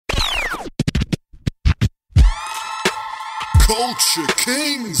Culture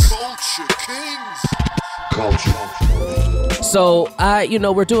Kings. Culture Kings. Culture. So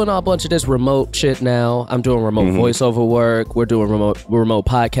we're doing a bunch of this remote shit now. I'm doing remote voiceover work. We're doing remote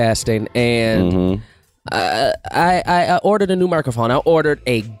podcasting, and I ordered a new microphone. I ordered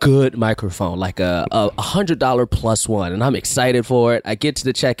a good microphone, like a $100 plus one, and I'm excited for it. I get to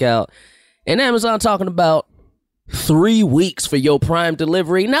the checkout, and Amazon talking about 3 weeks for your Prime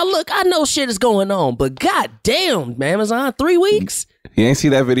delivery. Now, look, I know shit is going on, but goddamn, Amazon, 3 weeks? You ain't see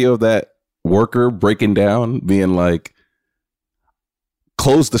that video of that worker breaking down, being like,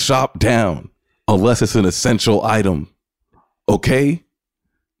 close the shop down unless it's an essential item. Okay?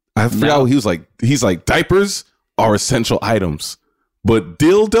 I forgot what he was like. He's like, diapers are essential items, but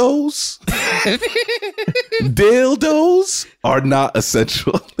dildos are not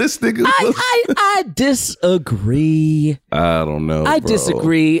essential. This nigga I disagree. I don't know, I bro.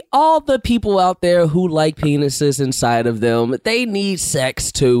 disagree. All the people out there who like penises inside of them, they need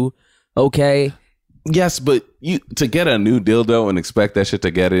sex too, okay? Yes, but you to get a new dildo and expect that shit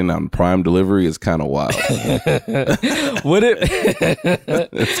to get in on Prime delivery is kind of wild. What if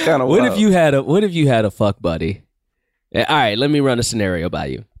It's kind of wild. What if you had a fuck buddy? All right, let me run a scenario by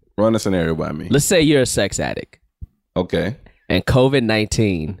you. Run a scenario by me. Let's say you're a sex addict. Okay. And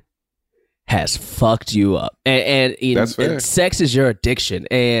COVID-19 has fucked you up. And That's fair. Sex is your addiction.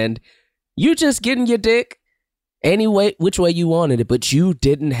 And you just getting your dick any way, which way you wanted it, but you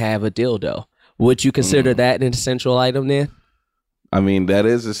didn't have a dildo. Would you consider that an essential item then? I mean, that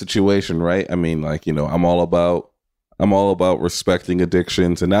is a situation, right? I mean, like, I'm all about respecting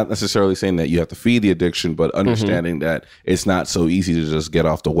addictions and not necessarily saying that you have to feed the addiction, but understanding that it's not so easy to just get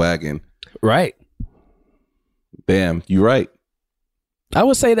off the wagon. Right. Damn, you're right. I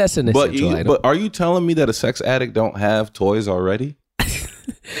would say that's an essential item. But are you telling me that a sex addict don't have toys already?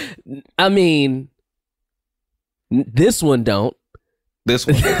 I mean, this one don't. This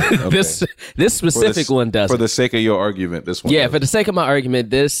one. Okay. This specific one doesn't. For the sake of your argument, this one. Yeah, doesn't. for the sake of my argument,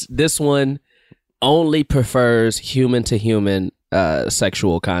 this one only prefers human to human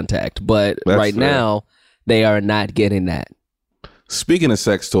sexual contact. But That's fair. now they are not getting that. Speaking of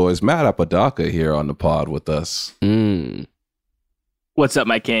sex toys, Matt Apodaca here on the pod with us. What's up,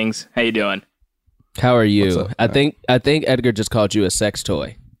 my kings? How you doing? How are you? What's up, I think Edgar just called you a sex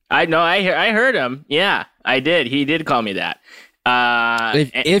toy. I know. I heard him. Yeah, I did. He did call me that.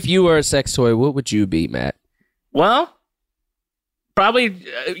 If you were a sex toy, what would you be, Matt? Well, probably,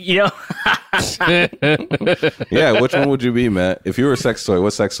 Yeah, which one would you be, Matt? If you were a sex toy,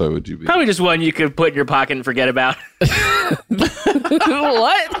 what sex toy would you be? probably just one you could put in your pocket and forget about.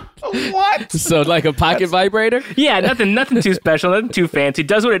 What? So like a pocket vibrator? Yeah, nothing too special, nothing too fancy.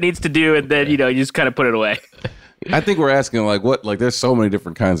 Does what it needs to do, and then you just kind of put it away. I think we're asking there's so many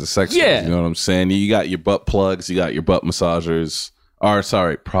different kinds of sex toys, you know what I'm saying? You got your butt plugs, you got your butt prostate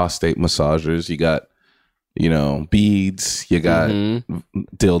massagers, you got, beads, you got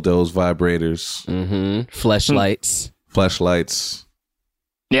dildos, vibrators, Fleshlights.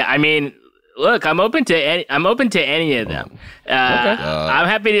 Yeah, I mean, look, I'm open to any of them. Okay. I'm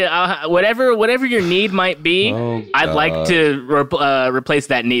happy to whatever your need might be. I'd like to replace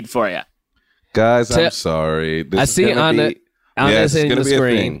that need for you. Guys, I'm sorry. I see Anna. Anna's in the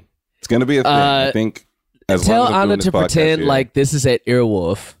screen. It's going to be a thing. I think as tell long as I'm Anna doing to this podcast pretend here. like this is at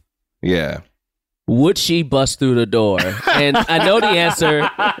Earwolf. Yeah. Would she bust through the door? And I know the answer.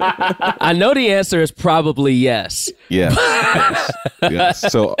 I know the answer is probably yes. Yeah. yes.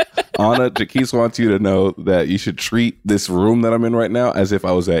 So, Anna, Jaquise wants you to know that you should treat this room that I'm in right now as if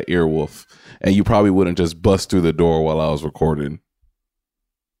I was at Earwolf. And you probably wouldn't just bust through the door while I was recording.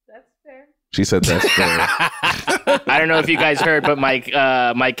 She said that's fair. I don't know if you guys heard, but my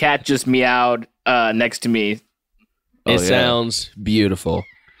cat just meowed next to me. It sounds beautiful.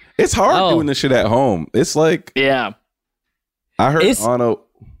 It's hard doing this shit at home. It's like, yeah. I heard Anna.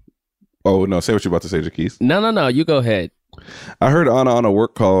 Oh no, say what you're about to say, Jaquise. No, you go ahead. I heard Anna on a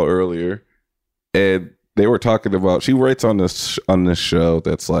work call earlier, and they were talking about. She writes on this show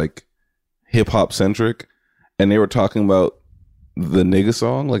that's like hip hop centric, and they were talking about the nigga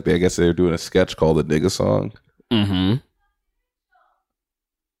song. Like I guess they were doing a sketch called the nigga song. Mm-hmm.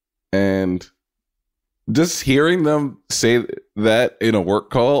 And just hearing them say that in a work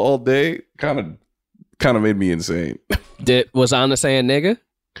call all day kind of made me insane. Was Anna saying nigga?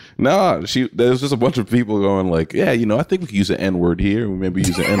 Nah, there was just a bunch of people going like, yeah, I think we could use an N-word here. We maybe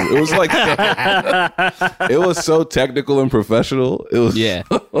use an N-word. It was like, it was so technical and professional. It was, yeah.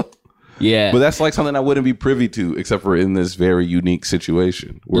 Yeah. But that's like something I wouldn't be privy to, except for in this very unique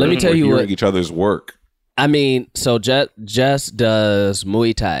situation. Let me tell you what, each other's work. I mean, so Jess does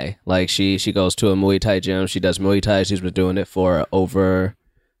Muay Thai. Like she goes to a Muay Thai gym. She does Muay Thai. She's been doing it for over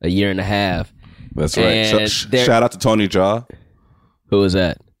a year and a half. That's right. And Shout out to Tony Jaa. Who is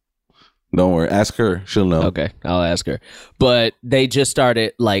that? Don't worry. Ask her. She'll know. Okay, I'll ask her. But they just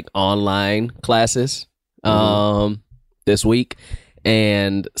started like online classes this week.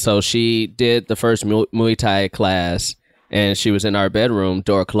 And so she did the first Muay Thai class and she was in our bedroom,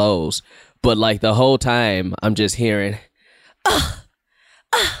 door closed. But like the whole time, I'm just hearing,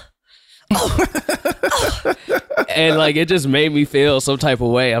 and like it just made me feel some type of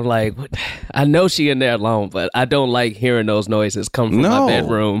way. I'm like, what? I know she in there alone, but I don't like hearing those noises come from my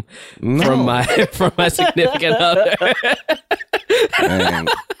bedroom from my significant other. Man,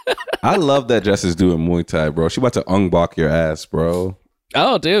 I love that Jess is doing Muay Thai, bro. She about to unblock your ass, bro.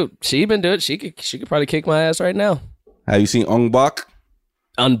 Oh, dude, she been doing. She could probably kick my ass right now. Have you seen Ong Bak?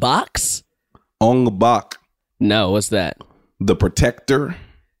 Unbox? Ong Bak. No, what's that? The Protector.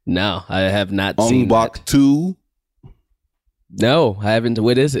 No, I have not Ong seen Bak that. 2. No, I haven't.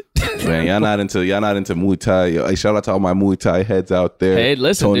 What is it? Man, y'all not into Muay Thai. Yo, hey, shout out to all my Muay Thai heads out there. Hey,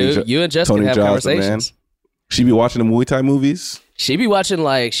 listen, dude, you and Jess can have conversations. Man. She be watching the Muay Thai movies. She be watching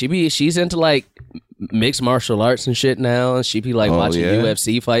like she's into like mixed martial arts and shit now, and she be like watching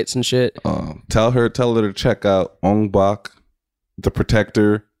UFC fights and shit. Tell her to check out Ong Bak, The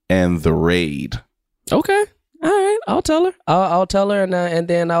Protector, and The Raid. Okay, all right, I'll tell her. I'll tell her, and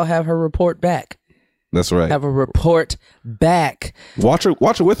then I'll have her report back. That's right. Have a report back. Watch her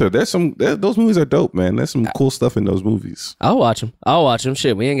with her. Those movies are dope, man. There's some cool stuff in those movies. I'll watch them.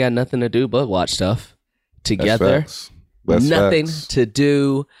 Shit, we ain't got nothing to do but watch stuff together. That's nothing facts. to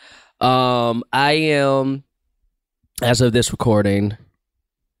do. I am, as of this recording,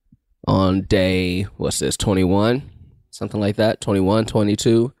 on day, what's this, 21? Something like that, 21,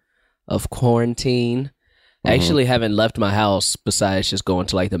 22 of quarantine. I actually haven't left my house besides just going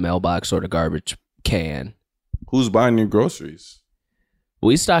to like the mailbox or the garbage can. Who's buying your groceries?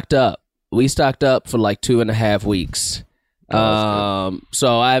 We stocked up for like 2.5 weeks.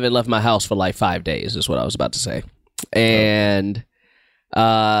 So I haven't left my house for like 5 days is what I was about to say. And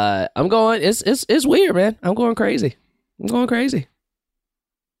I'm going, it's weird, man. I'm going crazy. I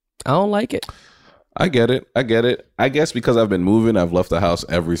don't like it. I get it. I guess because I've been moving, I've left the house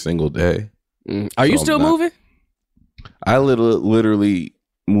every single day. Are you still moving? I literally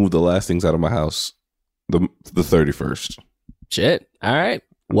moved the last things out of my house the 31st. Shit. All right.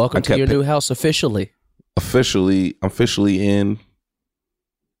 Welcome to your new house officially. I'm officially in.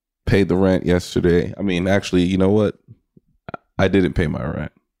 Paid the rent yesterday. I mean, actually, you know what? I didn't pay my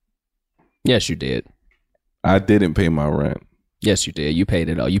rent. Yes, you did. I didn't pay my rent. Yes, you did. You paid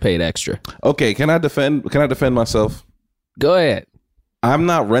it all. You paid extra. Okay, can I defend myself? Go ahead. I'm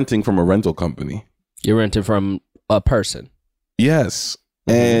not renting from a rental company. You're renting from a person. Yes.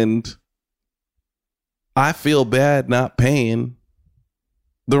 And I feel bad not paying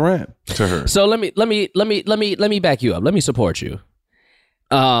the rent to her. So let me back you up. Let me support you.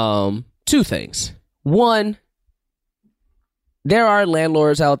 2 things. One, there are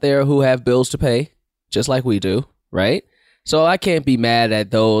landlords out there who have bills to pay, just like we do, right? So I can't be mad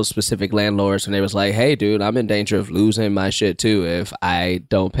at those specific landlords when they was like, hey, dude, I'm in danger of losing my shit too if I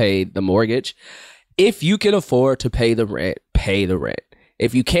don't pay the mortgage. If you can afford to pay the rent, pay the rent.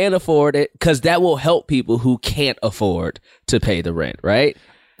 If you can't afford it, because that will help people who can't afford to pay the rent, right?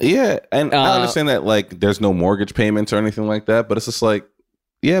 Yeah, and I understand that like there's no mortgage payments or anything like that, but it's just like,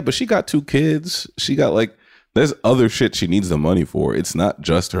 yeah, but she got 2 kids. She got like, there's other shit she needs the money for. It's not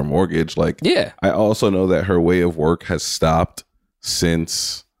just her mortgage. Like, yeah, I also know that her way of work has stopped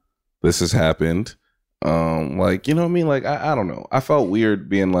since this has happened. Like, you know what I mean? Like, I don't know. I felt weird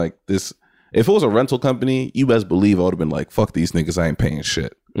being like this. If it was a rental company, you best believe I would have been like, fuck these niggas, I ain't paying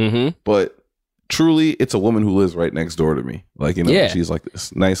shit. But truly, it's a woman who lives right next door to me. Like, you know, she's like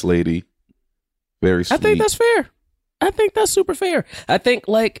this nice lady. Very sweet. I think that's fair. I think that's super fair. I think,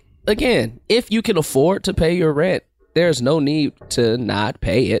 like, again, if you can afford to pay your rent, there's no need to not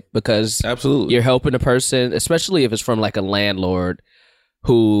pay it because absolutely you're helping a person, especially if it's from like a landlord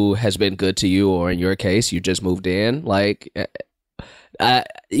who has been good to you, or in your case, you just moved in. Like,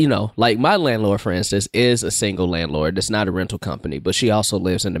 you know, like my landlord, for instance, is a single landlord. It's not a rental company, but she also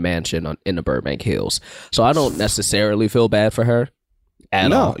lives in the mansion in the Burbank Hills. So I don't necessarily feel bad for her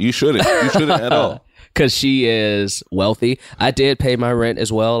at all. No, you shouldn't. You shouldn't at all. Because she is wealthy. I did pay my rent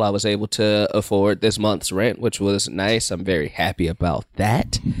as well. I was able to afford this month's rent, which was nice. I'm very happy about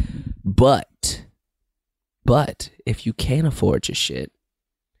that. But if you can't afford your shit,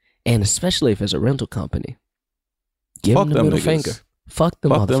 and especially if it's a rental company, give them the middle finger. Fuck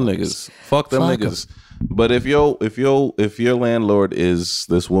them niggas. Fuck them Fuck niggas. But if your landlord is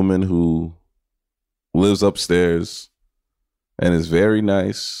this woman who lives upstairs and is very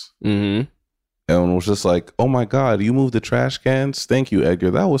nice, Mm-hmm. and was just like, oh my God, you moved the trash cans? Thank you, Edgar.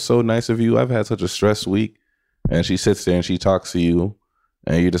 That was so nice of you. I've had such a stressed week. And she sits there and she talks to you,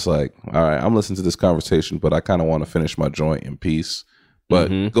 and you're just like, all right, I'm listening to this conversation, but I kind of want to finish my joint in peace. But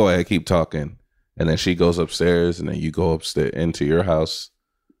go ahead, keep talking. And then she goes upstairs, and then you go upstairs into your house,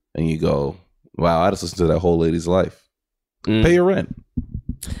 and you go, wow, I just listened to that whole lady's life. Pay your rent.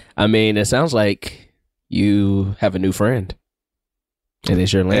 I mean, it sounds like you have a new friend. And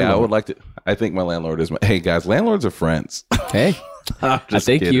it's your landlord. Yeah, I would like to. I think my landlord is hey, guys, landlords are friends. Hey, I'm just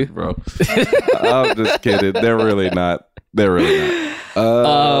I think kidding, you. bro. I'm just kidding. They're really not. They're really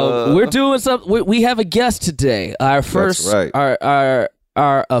not. We're doing something. We have a guest today. Our first, right.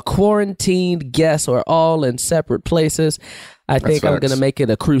 our quarantined guests are all in separate places. I think I'm going to make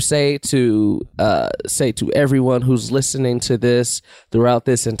it a crusade to say to everyone who's listening to this throughout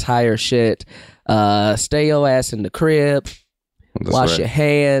this entire shit, stay your ass in the crib, wash your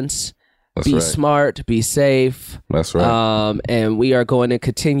hands, be smart, be safe. That's right. And we are going to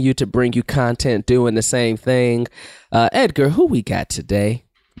continue to bring you content doing the same thing. Edgar, who we got today?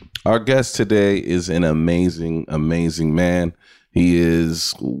 Our guest today is an amazing, amazing man. He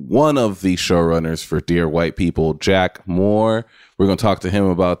is one of the showrunners for Dear White People, Jack Moore. We're going to talk to him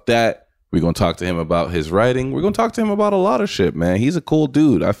about that. We're going to talk to him about his writing. We're going to talk to him about a lot of shit, man. He's a cool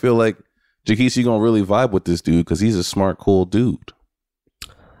dude. I feel like, Jaquise, you're going to really vibe with this dude because he's a smart, cool dude.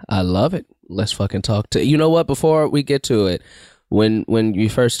 I love it. Let's fucking talk to... You know what? Before we get to it, when you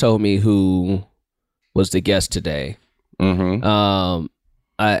first told me who was the guest today, because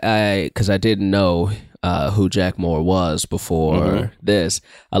I didn't know... who Jack Moore was before this.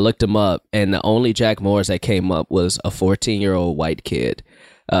 I looked him up, and the only Jack Moores that came up was a 14-year-old white kid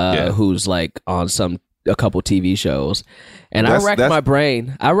who's like on a couple TV shows. And I racked my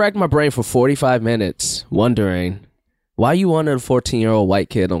brain. I racked my brain for 45 minutes wondering why you wanted a 14-year-old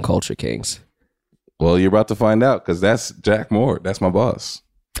white kid on Culture Kings. Well, you're about to find out because that's Jack Moore. That's my boss.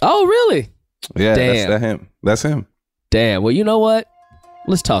 Oh, really? Yeah, damn. That's him. That's him. Damn. Well, you know what?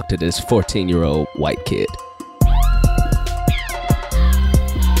 Let's talk to this 14-year-old white kid.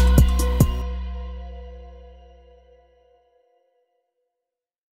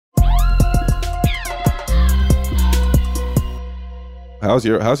 How's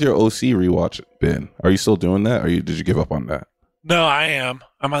your OC rewatch been? Are you still doing that, or did you give up on that? No, I am.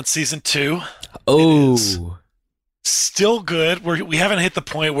 I'm on season 2. Oh, still good. We haven't hit the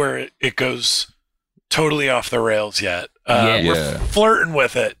point where it goes totally off the rails yet. We're flirting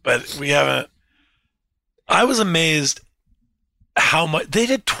with it, but we haven't. I was amazed how much they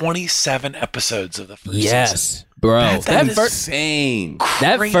did. 27 episodes of the first season. Bro, That's insane.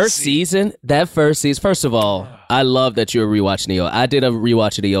 That first season. First of all, I love that you're rewatching the OC. I did a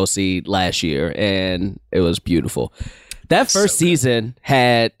rewatch of the OC last year, and it was beautiful. That first season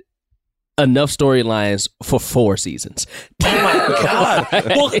had enough storylines for 4 seasons. Oh my god!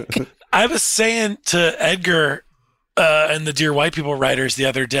 Well, I was saying to Edgar and the Dear White People writers the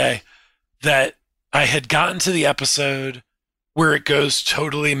other day that I had gotten to the episode where it goes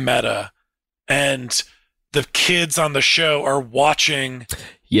totally meta, and the kids on the show are watching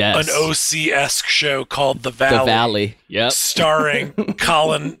an OC-esque show called The Valley. The Valley, yep. Starring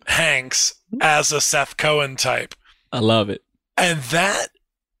Colin Hanks as a Seth Cohen type. I love it. And that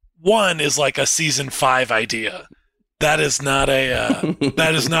one is like a season 5 idea. That is not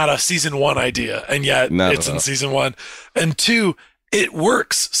a season 1 idea, and yet it's in season 1. And 2, it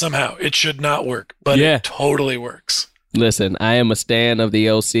works somehow. It should not work, but it totally works. Listen, I am a stan of the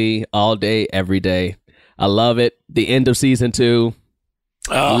OC all day, every day. I love it. The end of season 2,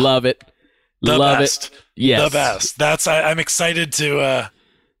 love it. Love it. Yes, the best. I'm excited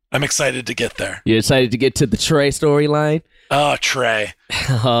to get there. You're excited to get to the Trey storyline? Oh, Trey.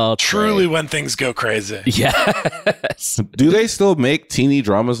 Oh, truly when things go crazy. Yes. Do they still make teeny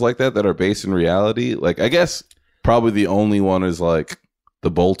dramas like that are based in reality? Like, I guess probably the only one is like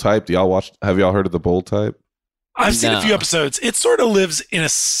The Bold Type. Have y'all heard of The Bold Type? I've seen a few episodes. It sort of lives in a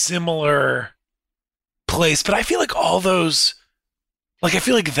similar place, but I feel like all those, like, I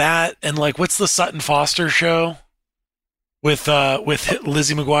feel like that and like, what's the Sutton Foster show with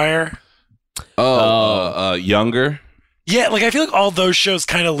Lizzie McGuire? Younger. Yeah, like I feel like all those shows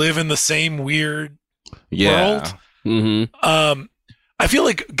kind of live in the same weird world. Mm-hmm. I feel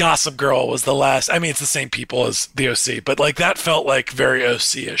like Gossip Girl was the last. I mean, it's the same people as the OC, but like that felt like very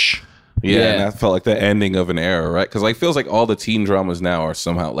OC-ish. Yeah, and that felt like the ending of an era, right? Because like feels like all the teen dramas now are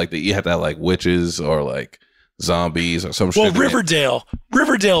somehow like you have to have like witches or like zombies or some shit. Well,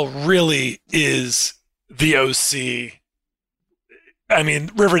 Riverdale really is the OC. I mean,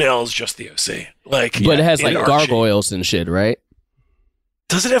 Riverdale is just the OC. Like, But it has like Archie. gargoyles and shit, right?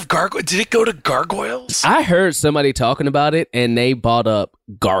 Does it have gargoyles? Did it go to gargoyles? I heard somebody talking about it, and they brought up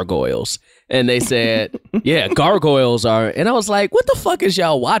gargoyles, and they said, "Yeah, gargoyles are." And I was like, "What the fuck is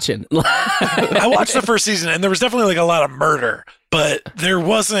y'all watching?" I watched the first season, and there was definitely like a lot of murder, but there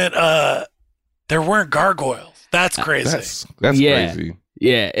weren't gargoyles. That's crazy. That's Yeah. crazy.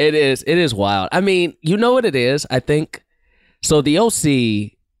 Yeah, it is. It is wild. I mean, you know what it is? I think so. The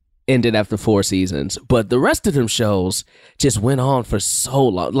OC ended after 4 seasons, but the rest of them shows just went on for so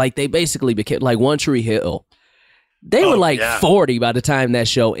long. Like they basically became like One Tree Hill. They were like 40 by the time that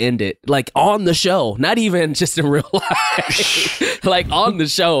show ended. Like on the show, not even just in real life. Like on the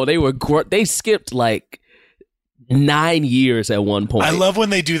show, they skipped like 9 years at one point. I love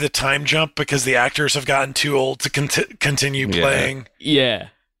when they do the time jump because the actors have gotten too old to continue playing. Yeah.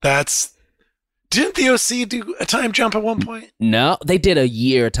 Didn't the OC do a time jump at one point? No, they did a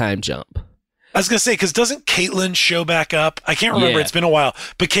year time jump. I was going to say, because doesn't Caitlyn show back up? I can't remember. Yeah. It's been a while.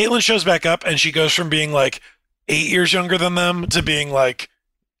 But Caitlyn shows back up and she goes from being like 8 years younger than them to being like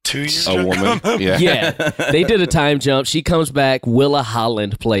 2 years A younger woman. than them. Yeah. Yeah, they did a time jump. She comes back. Willa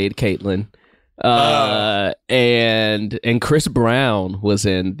Holland played Caitlyn. And Chris Brown was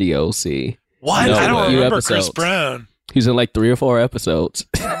in the OC. What? No, I don't few remember Chris episodes. Brown. He was in like 3 or 4 episodes.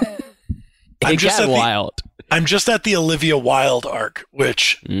 I'm It just got at the- wild. I'm just at the Olivia Wilde arc,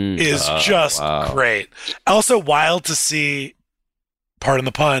 which is just great. Also wild to see, pardon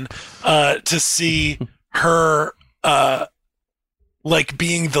the pun, to see her like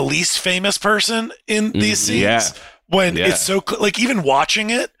being the least famous person in these scenes. Yeah. When it's so like even watching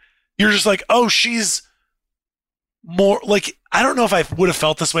it, you're just like, oh, she's more like, I don't know if I would have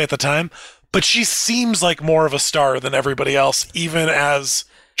felt this way at the time, but she seems like more of a star than everybody else, even as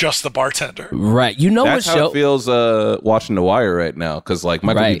just the bartender. Right. You know That's what how show? it feels watching The Wire right now, because like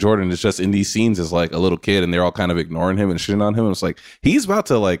Michael B. Right. Jordan is just in these scenes as like a little kid, and they're all kind of ignoring him and shitting on him. And it's like he's about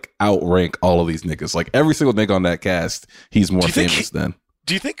to like outrank all of these niggas. Like every single nigga on that cast, he's more famous than.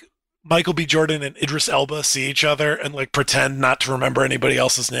 Do you think Michael B. Jordan and Idris Elba see each other and like pretend not to remember anybody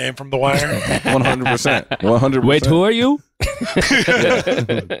else's name from The Wire? 100%. 100%. Wait, who are you?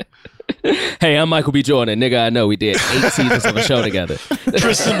 Hey, I'm Michael B. Jordan. Nigga, I know we did 8 seasons of a show together.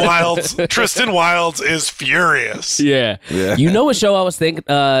 Tristan Wilds is furious. Yeah. You know what show I was thinking?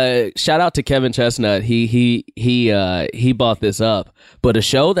 Shout out to Kevin Chestnut. He bought this up. But a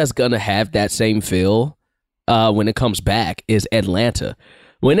show that's gonna have that same feel when it comes back is Atlanta.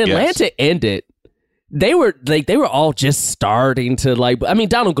 When Atlanta ended, they were all just starting to like. I mean,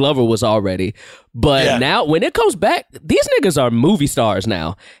 Donald Glover was already, but now when it comes back, these niggas are movie stars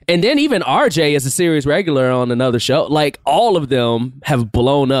now. And then even RJ is a series regular on another show. Like all of them have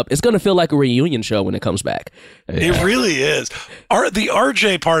blown up. It's gonna feel like a reunion show when it comes back. It really is. The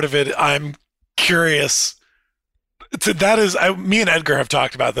RJ part of it, I'm curious. Me and Edgar have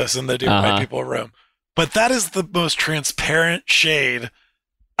talked about this in the Do White People room, but that is the most transparent shade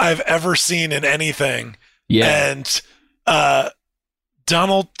I've ever seen in anything. Yeah. And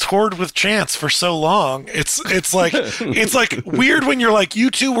Donald toured with Chance for so long. It's like weird when you're like, you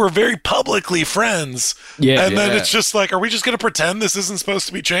two were very publicly friends. Yeah. And then it's just like, are we just gonna pretend this isn't supposed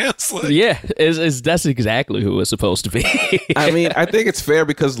to be Chance? Like, Yeah, that's exactly who it's supposed to be. I mean, I think it's fair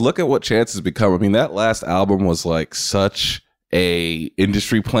because look at what Chance has become. I mean, that last album was like such a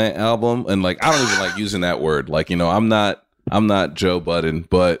industry plant album, and like I don't even like using that word. Like, you know, I'm not Joe Budden,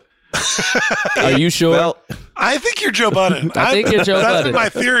 but Are you sure? well, I think you're Joe Budden. I think you're Joe That's Budden. been my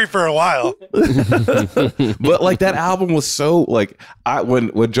theory for a while. but like that album was so like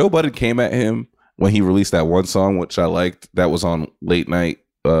when Joe Budden came at him when he released that one song which I liked that was on late night,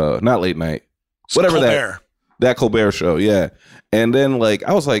 not late night, whatever that Colbert show, yeah. And then like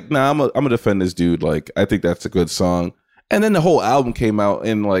I was like, nah, I'm gonna defend this dude. Like I think that's a good song. And then the whole album came out,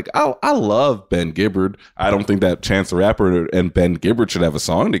 and like I love Ben Gibbard. I don't think that Chance the Rapper and Ben Gibbard should have a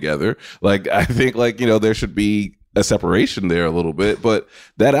song together. Like I think like, you know, there should be a separation there a little bit. But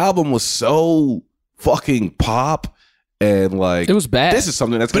that album was so fucking pop, and like It was bad. This is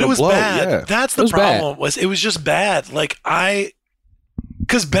something that's But gonna it was blow. bad. Yeah. That's the was problem. It was just bad. Like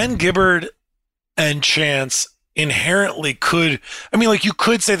because Ben Gibbard and Chance inherently could. I mean, like you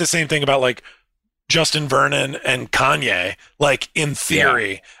could say the same thing about like Justin Vernon and Kanye, like in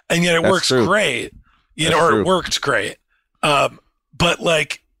theory, and yet it That's works true. great. You That's know, or true. it worked great. But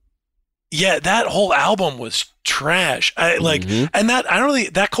like, yeah, that whole album was trash. And that I don't really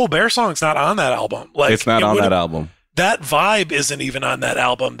that Colbert song's not on that album. Like It's not it on would've- that album. That vibe isn't even on that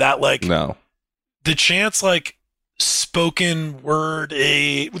album. That like No. the chance, like spoken word,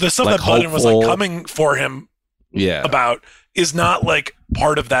 the stuff Like that Budden was like hopeful. coming for him Yeah, about is not like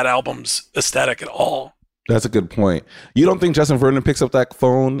part of that album's aesthetic at all. that's a good point. You don't think Justin Vernon picks up that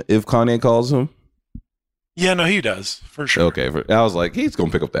phone if Kanye calls him? Yeah, no, he does for sure. Okay, I was like, he's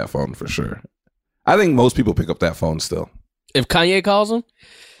gonna pick up that phone for sure. I think most people pick up that phone still. If Kanye calls him,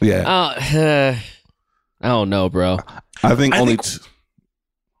 Yeah, I don't know, bro. I think only.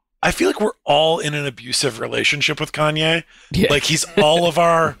 I feel like we're all in an abusive relationship with Kanye. Yeah. Like he's all of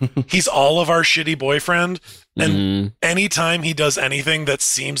our shitty boyfriend. And Mhm. anytime he does anything that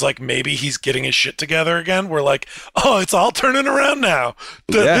seems like maybe he's getting his shit together again, we're like, oh, it's all turning around now.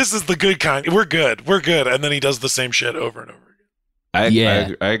 Yeah. This is the good Kanye. We're good. And then he does the same shit over and over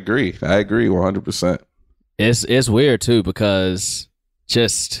again. I agree. I agree 100%. It's weird too because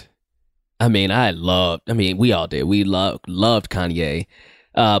we all did. We loved Kanye.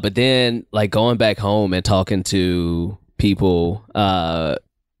 But then like going back home and talking to people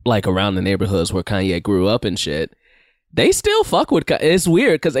like around the neighborhoods where Kanye grew up and shit, they still fuck with it's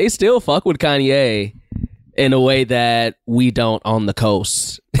weird because they still fuck with Kanye in a way that we don't on the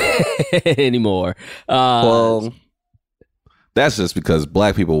coast anymore. Well, that's just because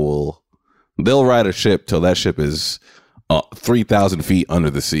black people they'll ride a ship till that ship is 3,000 feet under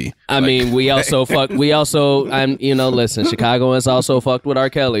the sea. I mean, listen, Chicagoans also fucked with R.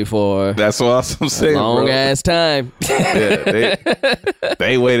 Kelly for That's what I'm saying, long bro. ass time. Yeah,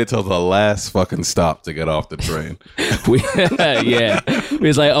 they waited till the last fucking stop to get off the train. We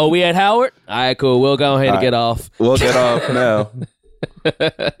was like, oh, we at Howard? All right, cool. We'll go ahead and get off. We'll get off now.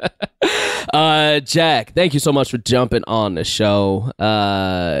 Jack, thank you so much for jumping on the show.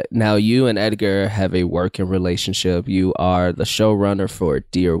 Now you and Edgar have a working relationship. You are the showrunner for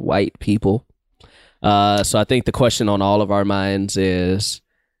Dear White People. So I think the question on all of our minds is,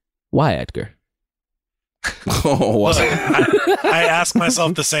 why Edgar? Oh, wow. I ask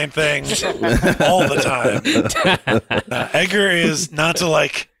myself the same thing all the time. Edgar is, not to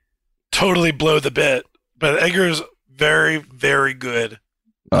like totally blow the bit, but Edgar is very, very good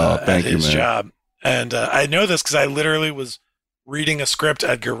Thank at you, his man. job. And I know this because I literally was reading a script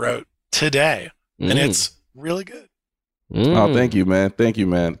Edgar wrote today, and it's really good. Oh, thank you, man. Thank you,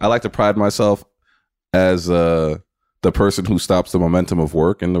 man. I like to pride myself as the person who stops the momentum of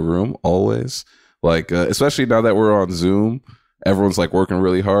work in the room always. Like, especially now that we're on Zoom, everyone's like working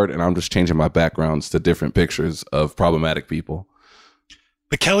really hard, and I'm just changing my backgrounds to different pictures of problematic people.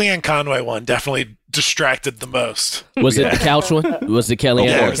 The Kellyanne Conway one definitely distracted the most. Was it the couch one? Was the Kellyanne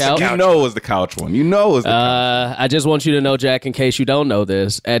Yeah, it on was the the couch? couch. You know it was the couch one. You know it was the couch. I just want you to know, Jack, in case you don't know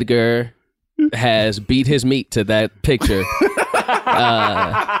this, Edgar has beat his meat to that picture.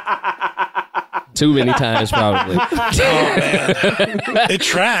 Too many times, probably. Oh man, it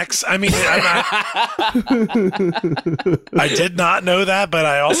tracks. I mean, I did not know that, but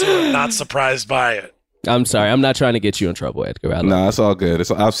I also am not surprised by it. I'm sorry. I'm not trying to get you in trouble, Edgar. Nah, it's all good.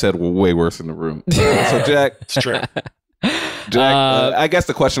 I've said way worse in the room. So, Jack, It's true. I guess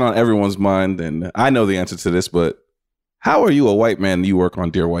the question on everyone's mind, and I know the answer to this, but how are you a white man and you work on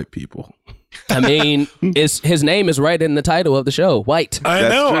Dear White People? I mean, his name is right in the title of the show, White. I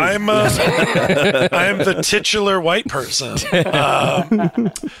That's know. true. I'm the titular white person.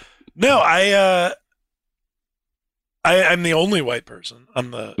 No, I'm the only white person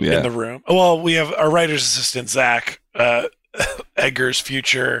in the room. Well, we have our writer's assistant Zach, Edgar's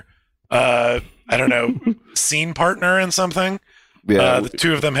future, I don't know, scene partner and something. Yeah, The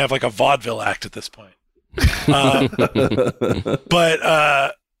two of them have like a vaudeville act at this point. But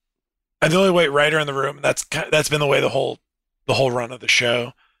I'm the only white writer in the room. That's been the way the whole run of the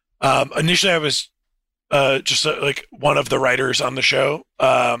show. Initially, I was just like one of the writers on the show,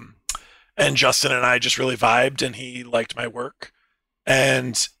 and Justin and I just really vibed, and he liked my work,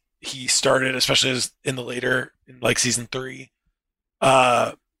 and he started, especially as in like season 3,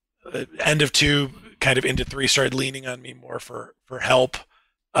 end of 2, kind of into 3, started leaning on me more for help,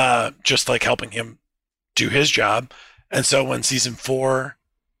 just like helping him do his job. And so when season 4,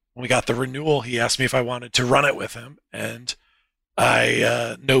 when we got the renewal, he asked me if I wanted to run it with him, and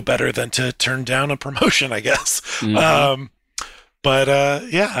I know better than to turn down a promotion, I guess. Mhm.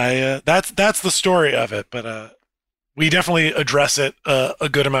 That's the story of it. But we definitely address it a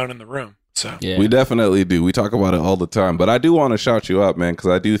good amount in the room. So Yeah. we definitely do. We talk about it all the time. But I do want to shout you out, man,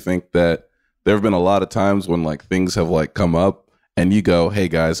 because I do think that there have been a lot of times when like things have like come up and you go, hey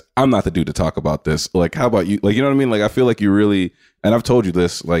guys, I'm not the dude to talk about this. Like, how about you? Like, you know what I mean? Like, I feel like you really, and I've told you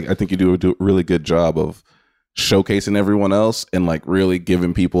this, like, I think you do a really good job of showcasing everyone else and like really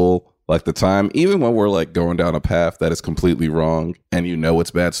giving people like the time, even when we're like going down a path that is completely wrong and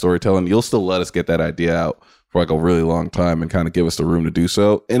it's bad storytelling, you'll still let us get that idea out for like a really long time and kind of give us the room to do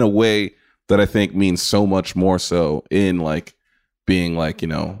so in a way that I think means so much more so in like being like,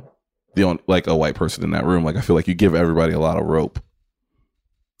 the only, like a white person in that room. Like I feel like you give everybody a lot of rope.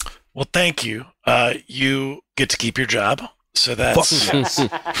 Well, thank you. You get to keep your job. So that's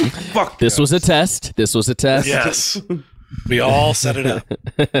Fuck. This was a test. yes. We all set it up.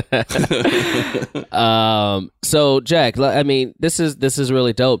 So Jack, I mean, this is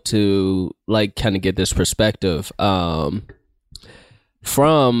really dope to like kind of get this perspective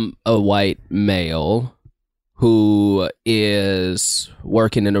from a white male who is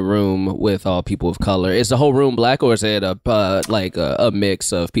working in a room with all people of color. Is the whole room black, or is it a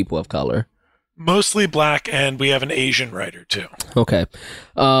mix of people of color? Mostly black, and we have an Asian writer too. Okay.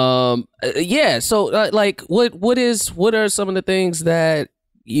 Yeah. So, like, what are some of the things that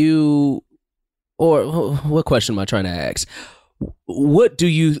what question am I trying to ask? Why do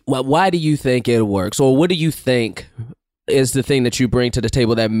you think it works, or what do you think is the thing that you bring to the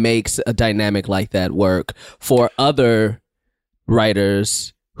table that makes a dynamic like that work for other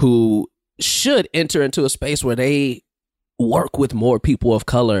writers who should enter into a space where they work with more people of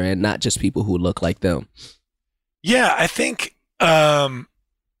color and not just people who look like them? Yeah, I think the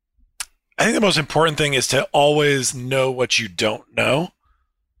most important thing is to always know what you don't know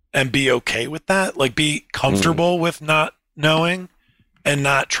and be okay with that. Like, be comfortable with not knowing and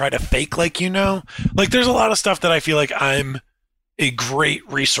not try to fake like you know. Like, there's a lot of stuff that I feel like I'm a great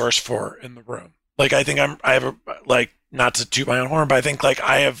resource for in the room. Like, I think not to toot my own horn, but I think like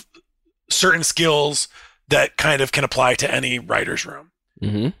I have certain skills that kind of can apply to any writer's room.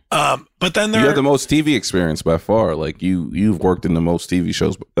 Mm-hmm. But then you have the most TV experience by far. Like you've worked in the most TV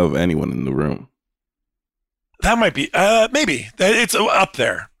shows of anyone in the room. That might be, maybe it's up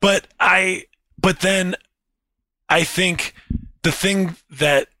there, but then I think the thing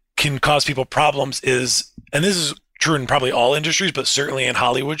that can cause people problems is, and this is true in probably all industries, but certainly in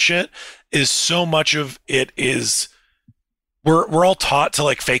Hollywood shit, is so much of it is we're all taught to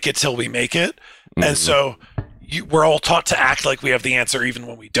like fake it till we make it. Mm-hmm. And so we're all taught to act like we have the answer even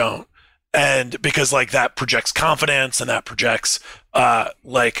when we don't. And because like that projects confidence and that projects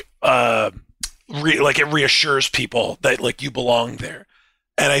it reassures people that like you belong there.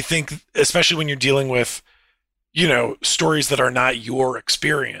 And I think especially when you're dealing with, stories that are not your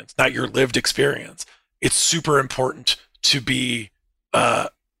experience, not your lived experience, it's super important to be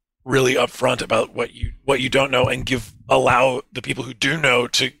really upfront about what you don't know and allow the people who do know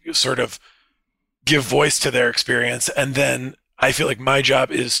to sort of give voice to their experience. And then I feel like my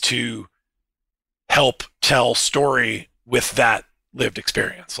job is to help tell story with that lived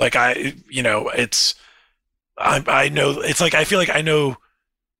experience. Like I know it's like, I feel like I know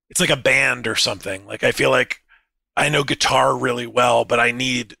it's like a band or something. Like I feel like I know guitar really well, but I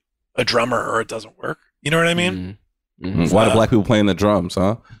need a drummer or it doesn't work. You know what I mean? Mm-hmm. Why do black people playing the drums,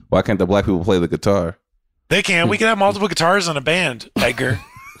 huh? Why can't the black people play the guitar? They can. We can have multiple guitars in a band, Edgar.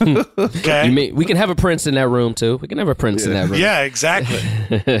 Okay. You mean we can have a Prince in that room too? We can have a Prince in that room. Yeah, exactly.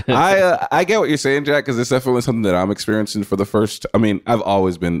 I get what you're saying, Jack, because it's definitely something that I'm experiencing for the first. I mean, I've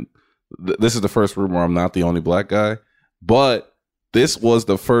always been. This is the first room where I'm not the only black guy, but this was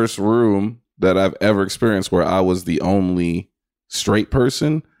the first room that I've ever experienced where I was the only straight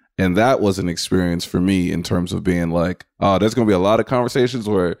person, and that was an experience for me in terms of being like, oh, there's going to be a lot of conversations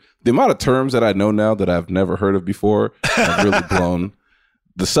where the amount of terms that I know now that I've never heard of before have really blown.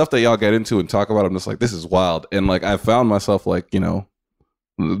 The stuff that y'all get into and talk about, I'm just like, this is wild. And like, I found myself like,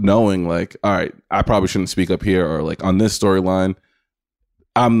 knowing like, all right, I probably shouldn't speak up here, or like on this storyline,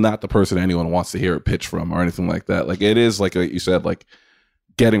 I'm not the person anyone wants to hear a pitch from or anything like that. Like it is like you said, like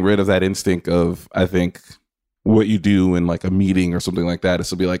getting rid of that instinct of, I think what you do in like a meeting or something like that is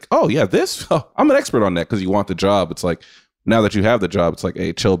to be like, oh yeah, I'm an expert on that because you want the job. It's like, now that you have the job, it's like,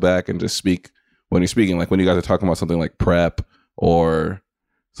 hey, chill back and just speak when you're speaking. Like when you guys are talking about something like prep or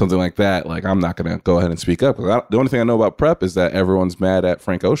something like that, like I'm not going to go ahead and speak up. The only thing I know about prep is that everyone's mad at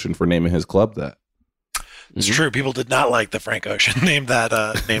Frank Ocean for naming his club that. It's true. People did not like the Frank Ocean name that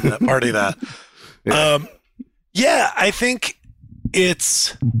party that. Yeah. I think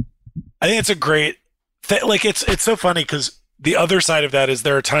it's a great thing. Like it's so funny because the other side of that is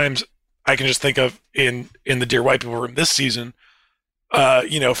there are times I can just think of in the Dear White People room this season,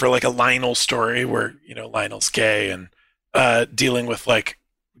 for like a Lionel story where, Lionel's gay and dealing with like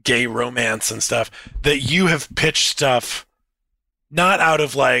gay romance and stuff, that you have pitched stuff not out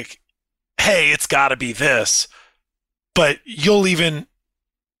of like, hey, it's got to be this, but I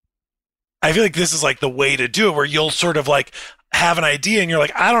feel like this is like the way to do it, where you'll sort of like, have an idea and you're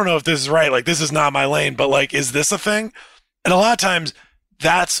like, I don't know if this is right. Like, this is not my lane, but like, is this a thing? And a lot of times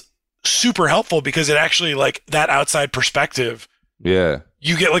that's super helpful because it actually like that outside perspective. Yeah.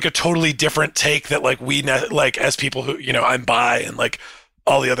 You get like a totally different take that like like as people who, you know, I'm bi and like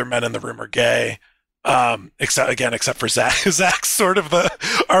all the other men in the room are gay. Except for Zach. Zach's sort of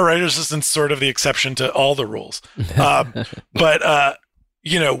our writer's assistant's sort of the exception to all the rules. But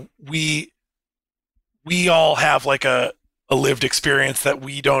you know, we all have like a lived experience that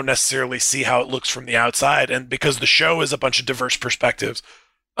we don't necessarily see how it looks from the outside. And because the show is a bunch of diverse perspectives,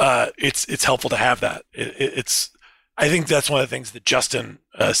 it's helpful to have that. I think that's one of the things that Justin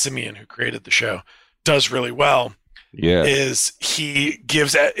Simeon, who created the show, does really well. Yeah. Is he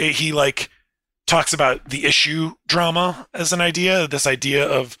like talks about the issue drama as an idea, this idea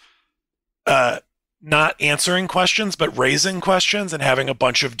of not answering questions, but raising questions and having a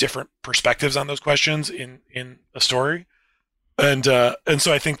bunch of different perspectives on those questions in a story. And so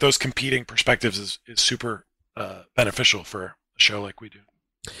I think those competing perspectives is super beneficial for a show like we do.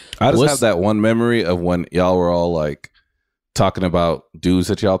 I just have that one memory of when y'all were all like talking about dudes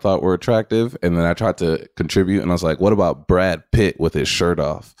that y'all thought were attractive. And then I tried to contribute and I was like, what about Brad Pitt with his shirt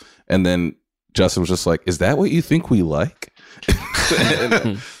off? And then Justin was just like, is that what you think we like?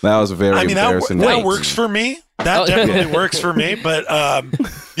 That was very embarrassing. That works for me. That definitely works for me. But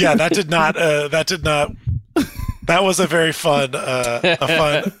yeah, that was a very fun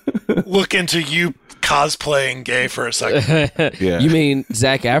look into you cosplaying gay for a second. Yeah. You mean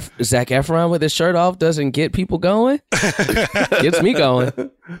Zac Efron with his shirt off doesn't get people going? Gets me going.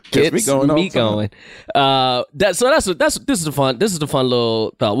 Gets me going. This is the fun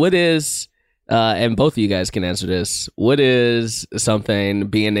little thought. What is and both of you guys can answer this. What is something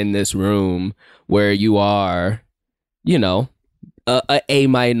being in this room where you are, you know, a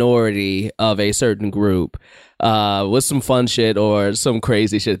minority of a certain group? What's some fun shit or some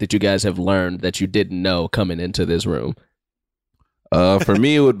crazy shit that you guys have learned that you didn't know coming into this room? For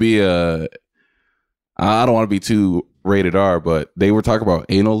me, it would be I don't want to be too rated R, but they were talking about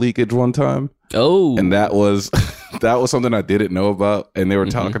anal leakage one time. Oh, and that was something I didn't know about. And they were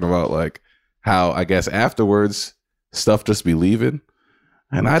talking about like how I guess afterwards stuff just be leaving,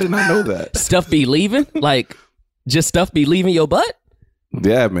 and I did not know that stuff be leaving, like just stuff be leaving your butt.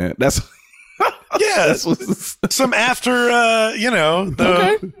 Yeah, man, that's. Yeah, some after you know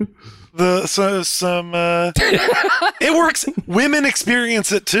it works. Women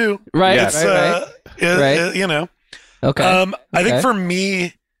experience it too, right? It's, right. You know, okay. I think for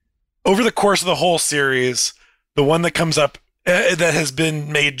me, over the course of the whole series, the one that comes up that has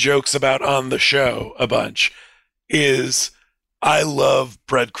been made jokes about on the show a bunch is I love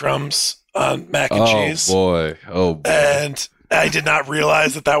breadcrumbs on mac and cheese. Oh boy! And I did not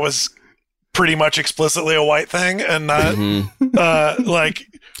realize that was pretty much explicitly a white thing, and not like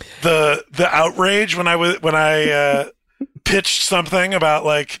the outrage when I pitched something about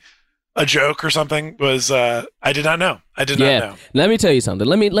like a joke or something was I did not know. I did not know. Let me tell you something.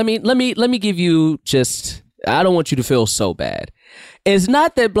 Let me give you just. I don't want you to feel so bad. It's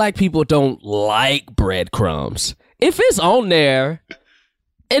not that black people don't like breadcrumbs. If it's on there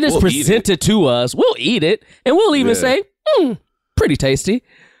and it's presented to us, we'll eat it and we'll even say, pretty tasty.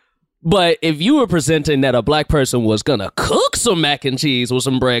 But if you were presenting that a black person was gonna cook some mac and cheese with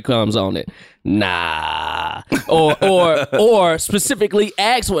some breadcrumbs on it, nah. Or specifically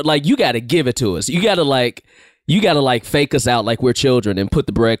ask what, like, you gotta give it to us. You gotta fake us out like we're children and put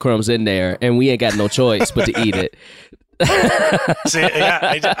the breadcrumbs in there, and we ain't got no choice but to eat it. See, yeah,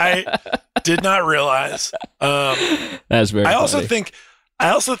 I did not realize. That's very. I also think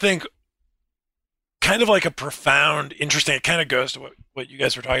kind of like a profound, interesting, it kind of goes to what you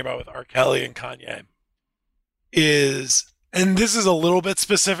guys were talking about with R. Kelly and Kanye is, and this is a little bit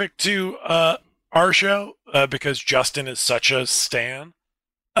specific to our show because Justin is such a stan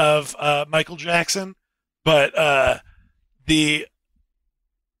of Michael Jackson, but the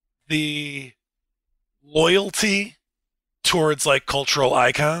loyalty towards like cultural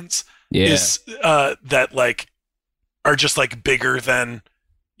icons is that like are just like bigger than,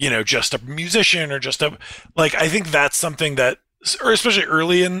 you know, just a musician or just a, like, I think that's something that, or especially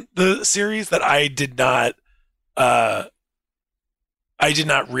early in the series, that I did not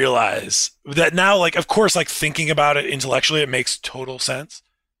realize that now, like, of course, like thinking about it intellectually, it makes total sense.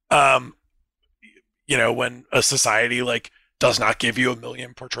 You know, when a society like does not give you a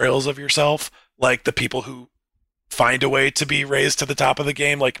million portrayals of yourself, like the people who find a way to be raised to the top of the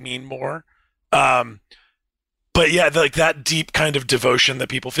game, like mean more. But yeah, like that deep kind of devotion that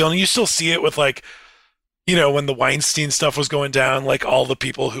people feel. And you still see it with like, you know, when the Weinstein stuff was going down, like all the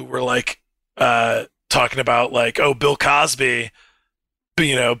people who were like talking about like, oh, Bill Cosby,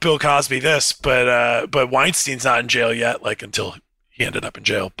 Bill Cosby this, but Weinstein's not in jail yet, like until he ended up in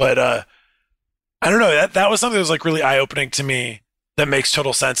jail. But I don't know, that was something that was like really eye-opening to me that makes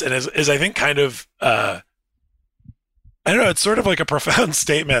total sense and is I think kind of I don't know, it's sort of like a profound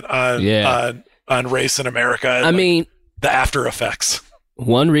statement on race in America. And I mean, the after effects.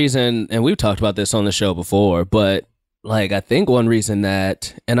 One reason, and we've talked about this on the show before, but like I think one reason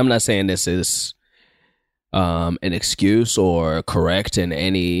that, and I'm not saying this is an excuse or correct in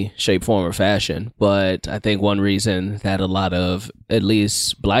any shape, form, or fashion, but I think one reason that a lot of at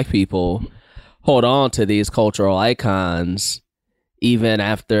least Black people hold on to these cultural icons even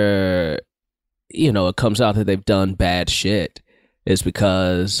after, it comes out that they've done bad shit is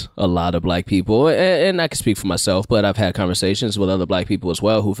because a lot of Black people, and I can speak for myself, but I've had conversations with other Black people as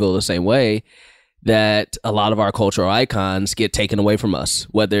well who feel the same way, that a lot of our cultural icons get taken away from us,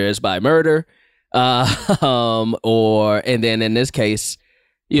 whether it's by murder, or, and then in this case,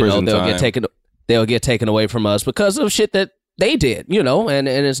 Prison they'll get taken away from us because of shit that they did, and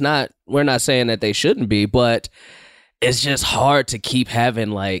it's not, we're not saying that they shouldn't be, but it's just hard to keep having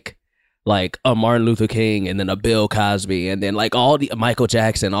like a Martin Luther King and then a Bill Cosby and then like all the Michael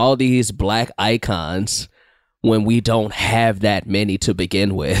Jackson, all these Black icons when we don't have that many to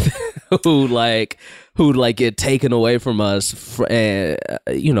begin with who get taken away from us,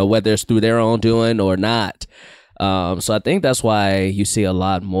 whether it's through their own doing or not. So I think that's why you see a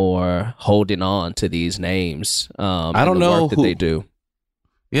lot more holding on to these names. I don't know who they do.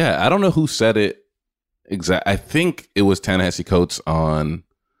 Yeah, I don't know who said it exactly. I think it was Ta-Nehisi Coates on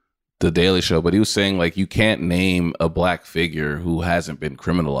The Daily Show, but he was saying like you can't name a Black figure who hasn't been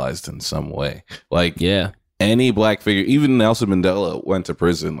criminalized in some way. Like, yeah, any Black figure, even Nelson Mandela went to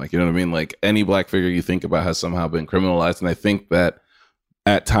prison. Like, you know what I mean? Like any Black figure you think about has somehow been criminalized, and I think that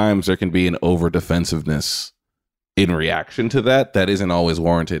at times there can be an over defensive-ness in reaction to that isn't always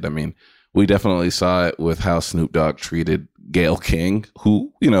warranted. I mean, we definitely saw it with how Snoop Dogg treated Gayle King,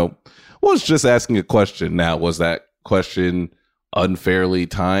 who, was just asking a question. Now, was that question unfairly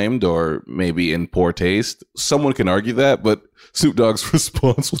timed or maybe in poor taste? Someone can argue that, but Snoop Dogg's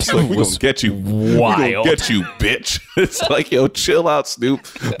response was like, "We're gonna get you, wild, get you, bitch." It's like, yo, chill out, Snoop.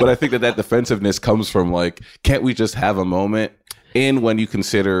 But I think that defensiveness comes from like, can't we just have a moment? And when you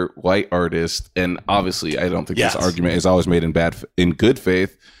consider white artists, and obviously I don't think this argument is always made in good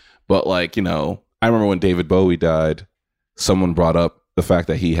faith, but like, I remember when David Bowie died, someone brought up the fact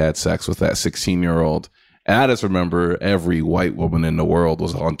that he had sex with that 16-year-old. And I just remember every white woman in the world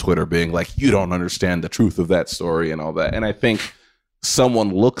was on Twitter being like, you don't understand the truth of that story and all that. And I think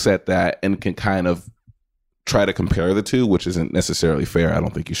someone looks at that and can kind of try to compare the two, which isn't necessarily fair. I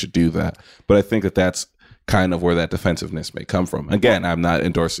don't think you should do that. But I think that that's kind of where that defensiveness may come from. Again, I'm not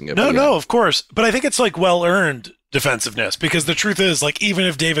endorsing it. No, of course. But I think it's like well-earned defensiveness, because the truth is, like, even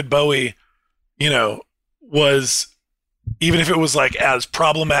if David Bowie, even if it was like as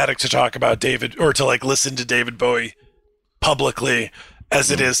problematic to talk about David or to like listen to David Bowie publicly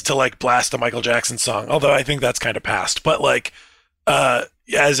as it is to like blast a Michael Jackson song, although I think that's kind of past, but like,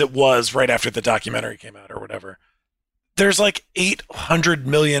 as it was right after the documentary came out or whatever, there's like 800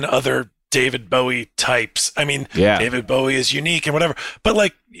 million other David Bowie types. I mean, David Bowie is unique and whatever, but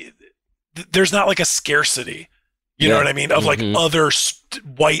like, there's not like a scarcity, you know what I mean? Of like other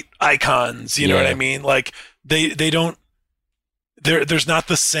white icons, you know what I mean? Like they don't, there's not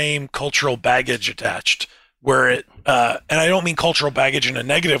the same cultural baggage attached where it, and I don't mean cultural baggage in a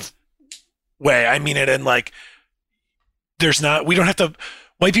negative way. I mean it in like,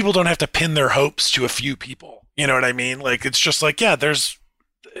 white people don't have to pin their hopes to a few people. You know what I mean? Like, it's just like,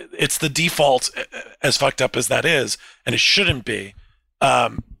 it's the default, as fucked up as that is, and it shouldn't be.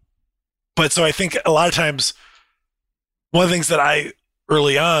 But so I think a lot of times, one of the things that I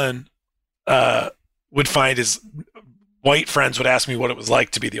early on would find is white friends would ask me what it was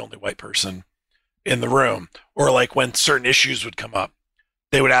like to be the only white person in the room, or like when certain issues would come up,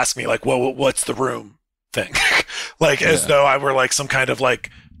 they would ask me like, well, what's the room thing? Like, as though I were like some kind of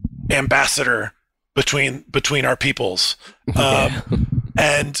like ambassador between our peoples.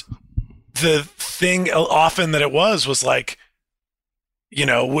 And the thing often that it was like,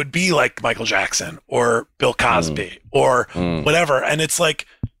 would be like Michael Jackson or Bill Cosby or whatever. And it's like,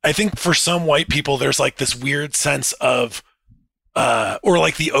 I think for some white people, there's like this weird sense of, or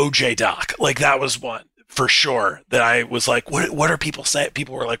like the OJ doc, like that was one for sure that I was like, what are people saying?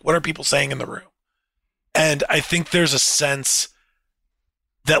 People were like, what are people saying in the room? And I think there's a sense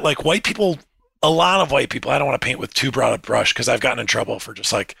that like white people, a lot of white people, I don't want to paint with too broad a brush because I've gotten in trouble for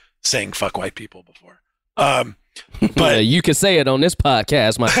just like saying fuck white people before. But you can say it on this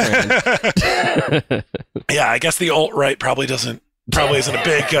podcast, my friend. yeah, I guess the alt-right probably isn't a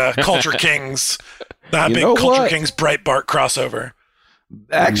big Culture Kings, not a big Culture Kings Breitbart crossover.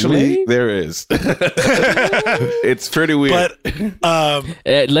 Actually, there is. It's pretty weird. But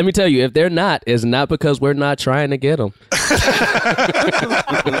let me tell you, if they're not, it's not because we're not trying to get them.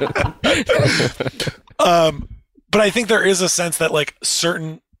 but I think there is a sense that like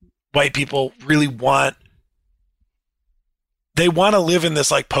certain white people really want to live in this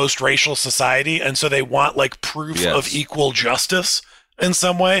like post-racial society, and so they want like proof of equal justice in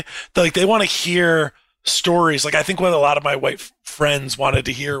some way. Like they want to hear stories. Like I think what a lot of my white friends wanted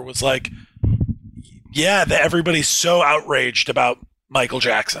to hear was like, yeah, that everybody's so outraged about Michael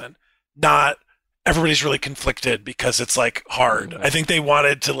Jackson. Not everybody's really conflicted because it's like hard. I think they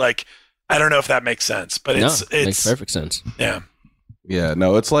wanted to like, I don't know if that makes sense, but it makes perfect sense. Yeah. Yeah,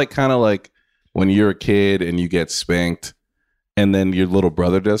 no, it's like kind of like when you're a kid and you get spanked and then your little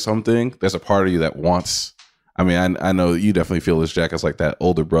brother does something, there's a part of you that wants, I mean, I know you definitely feel this, Jack, as like that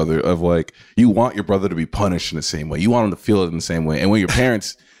older brother of like, you want your brother to be punished in the same way. You want him to feel it in the same way. And when your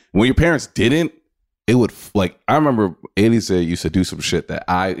parents didn't, it would, like, I remember Elise used to do some shit that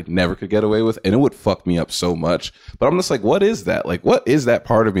I never could get away with, and it would fuck me up so much. But I'm just like, what is that? Like, what is that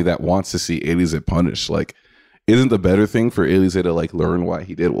part of me that wants to see Elise punished? Like, isn't the better thing for Elise to like learn why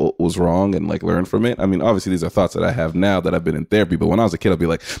he did what was wrong and like learn from it? I mean, obviously these are thoughts that I have now that I've been in therapy, but when I was a kid, I'd be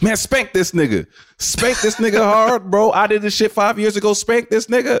like, man, spank this nigga hard, bro. I did this shit 5 years ago. Spank this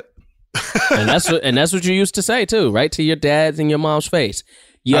nigga. And that's what you used to say too, right? To your dad's and your mom's face.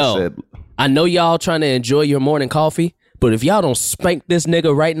 Yo, I know y'all trying to enjoy your morning coffee, but if y'all don't spank this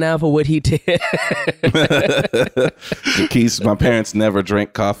nigga right now for what he did. Keith, my parents never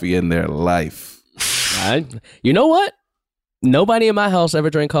drank coffee in their life. You know what? Nobody in my house ever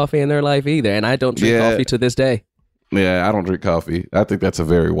drank coffee in their life either, and I don't drink coffee to this day. Yeah, I don't drink coffee. I think that's a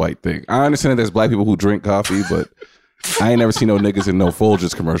very white thing. I understand that there's black people who drink coffee, but I ain't never seen no niggas in no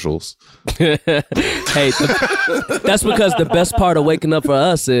Folgers commercials. Hey, that's because the best part of waking up for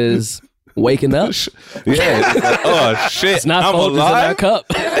us is waking up. Yeah. Like, oh shit! It's not Folgers in our cup.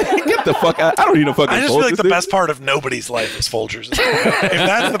 Get the fuck out! I don't need no fucking. I just Folgers, feel like the best part of nobody's life is Folgers. If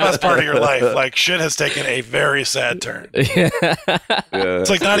that's the best part of your life, like shit has taken a very sad turn. Yeah. It's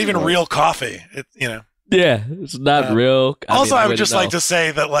like not even real coffee. Yeah, it's not real. I would just like to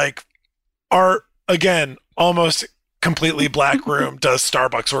say that like our again almost completely black room does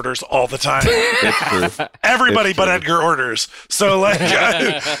Starbucks orders all the time. Everybody but Edgar orders. So like,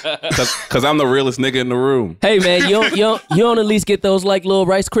 because I'm the realest nigga in the room. Hey man, you don't at least get those like little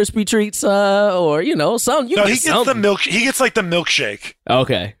Rice Krispie treats, or something. No, he gets the milk. He gets like the milkshake.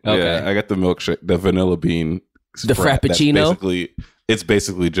 Okay. Yeah, I got the milkshake, the vanilla bean, the Frappuccino. It's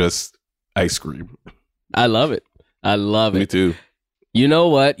basically just ice cream. I love it. Me too. You know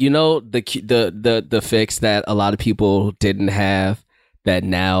what? You know the fix that a lot of people didn't have that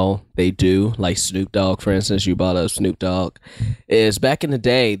now they do, like Snoop Dogg, for instance. You brought up Snoop Dogg. Is back in the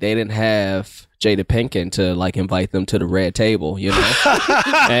day they didn't have Jada Pinkett to like invite them to the red table,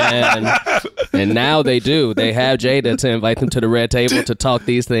 and now they do. They have Jada to invite them to the red table to talk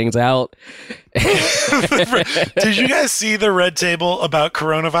these things out. Did you guys see the red table about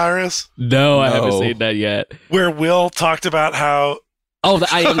coronavirus? No, I haven't seen that yet. Where Will talked about how. Oh, the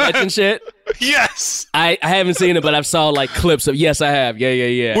I Am Legend shit? Yes. I haven't seen it, but I've saw like clips of, yes, I have.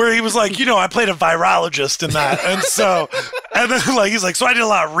 Yeah. Where he was like, I played a virologist in that. And then like, he's like, so I did a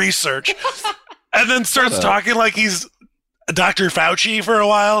lot of research. And then starts talking like he's Dr. Fauci for a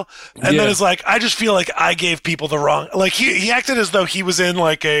while. And then is like, I just feel like I gave people the wrong, like he acted as though he was in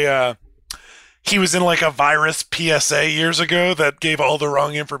like a virus PSA years ago that gave all the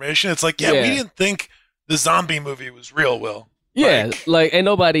wrong information. It's like, we didn't think the zombie movie was real, Will. Yeah, like ain't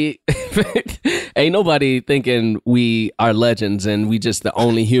nobody thinking we are legends and we just the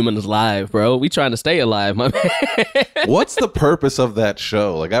only humans alive, bro. We trying to stay alive, my man. What's the purpose of that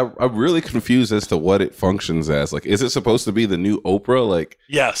show? Like, I'm really confused as to what it functions as. Like, is it supposed to be the new Oprah? Like,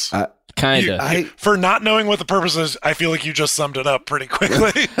 yes. Kinda. For not knowing what the purpose is, I feel like you just summed it up pretty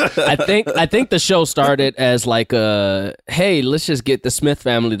quickly. I think the show started as like hey, let's just get the Smith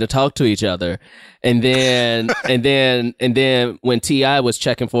family to talk to each other, and then when T.I. was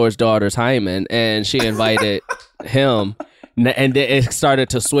checking for his daughter's hymen, and she invited him. And then it started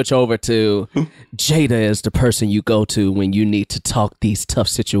to switch over to Jada is the person you go to when you need to talk these tough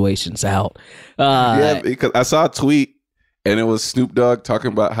situations out. Because I saw a tweet. And it was Snoop Dogg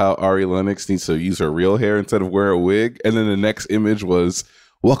talking about how Ari Lennox needs to use her real hair instead of wear a wig. And then the next image was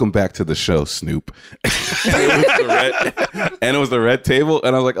welcome back to the show, Snoop. And it was the red table.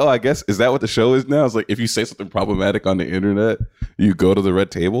 And I was like, oh, I guess, is that what the show is now? It's like, if you say something problematic on the internet, you go to the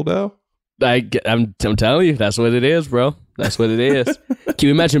red table now? I'm telling you, that's what it is, bro. That's what it is. Can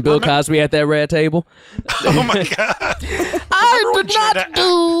you imagine Bill Cosby at that red table? Oh my God. I did not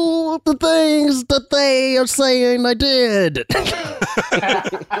do the things that they are saying I did.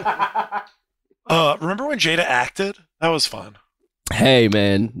 Remember when Jada acted? That was fun. Hey,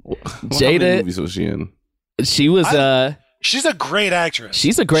 man. How many Jada, movies was she in? she was, She's a great actress.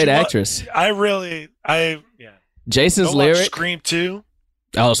 she's a great actress. Yeah. Jason's Don't watch lyric. Scream 2.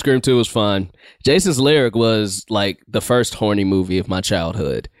 Oh, Scream 2 was fun. Jason's Lyric was like the first horny movie of my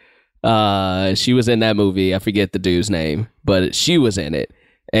childhood. She was in that movie. I forget the dude's name, but she was in it.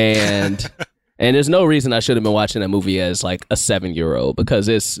 And and there's no reason I should have been watching that movie as like a 7-year-old because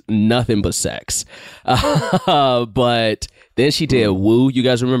it's nothing but sex. But then she did Woo. You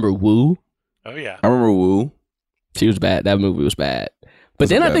guys remember Woo? Oh, yeah. I remember Woo. She was bad. That movie was bad. But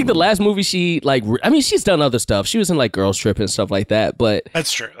then I think the last movie she's done other stuff. She was in like Girls Trip and stuff like that. But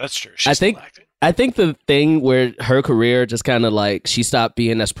That's true. I think the thing where her career just kind of like she stopped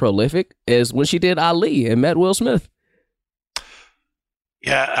being as prolific is when she did Ali and met Will Smith.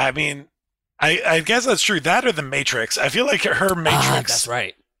 Yeah, I mean, I guess that's true. That or The Matrix. I feel like her Matrix. That's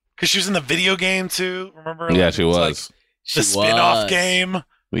right. Because she was in the video game too. Remember? Yeah, Like, she it was. like She the spin-off was. game.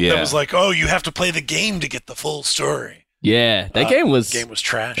 Yeah. That was like, oh, you have to play the game to get the full story. Yeah, that game was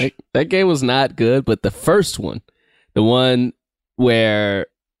trash. that game was not good. But the first one, the one where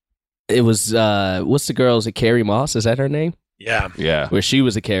it was what's the girl? Is it Carrie Moss? Is that her name? Yeah. Yeah. Where she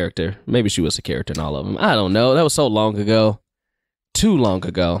was a character. Maybe she was a character in all of them. I don't know. That was so long ago. Too long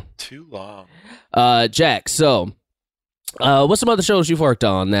ago. Too long. Jack, so what's some other shows you've worked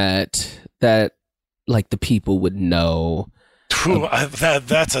on that like the people would know?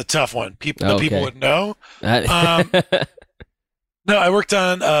 That's a tough one. The people would know. No, I worked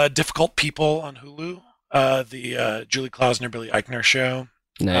on Difficult People on Hulu, the Julie Klausner, Billy Eichner show.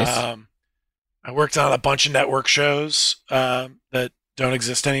 Nice. I worked on a bunch of network shows that don't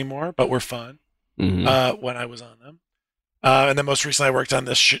exist anymore, but were fun when I was on them. And then most recently I worked on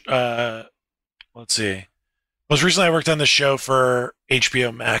this, let's see. Most recently I worked on this show for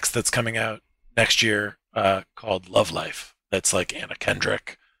HBO Max that's coming out next year called Love Life. That's like Anna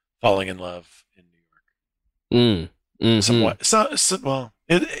Kendrick falling in love in New York. Somewhat. Well,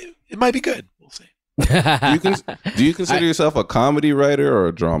 it might be good. We'll see. Do you consider yourself a comedy writer or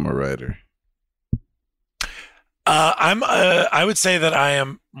a drama writer? I would say that I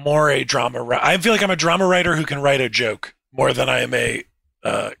am more a drama writer. I feel like I'm a drama writer who can write a joke more than I am the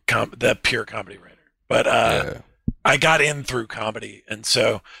pure comedy writer. But I got in through comedy, and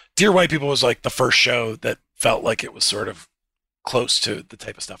so Dear White People was like the first show that felt like it was sort of close to the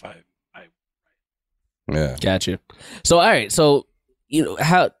type of stuff I Yeah. Got you. So, all right. So,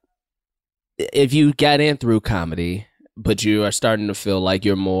 if you got in through comedy, but you are starting to feel like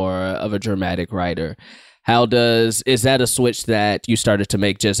you're more of a dramatic writer, is that a switch that you started to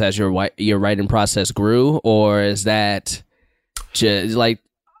make just as your writing process grew, or is that just like...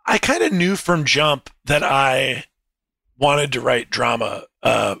 I kind of knew from jump that I wanted to write drama,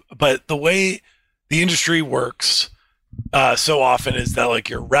 but the way the industry works so often is that like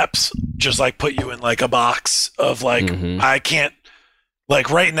your reps just like put you in like a box of like I can't, like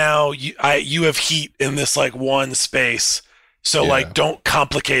right now you have heat in this like one space, so like don't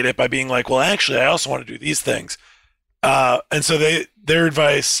complicate it by being like, well actually I also want to do these things, and so their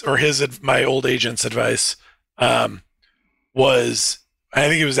advice, or my old agent's advice, was, I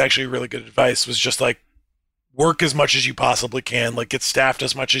think it was actually really good advice, was just like work as much as you possibly can, like get staffed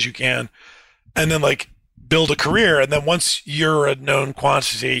as much as you can, and then like build a career, and then once you're a known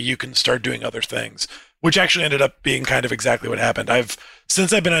quantity you can start doing other things, which actually ended up being kind of exactly what happened.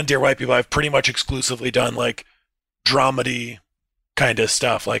 Since I've been on Dear White People, I've pretty much exclusively done like dramedy kind of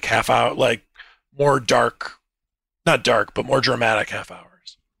stuff, like half hour, like more dark, not dark, but more dramatic half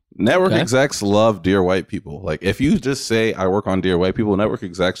hours. Network execs love Dear White People. Like if you just say I work on Dear White People, network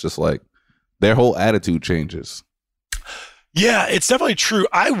execs just like their whole attitude changes. Yeah, it's definitely true.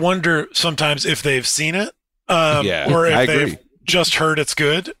 I wonder sometimes if they've seen it, or if they've just heard it's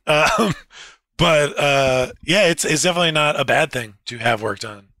good. But it's definitely not a bad thing to have worked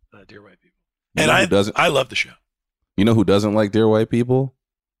on Dear White People. And I love the show. You know who doesn't like Dear White People?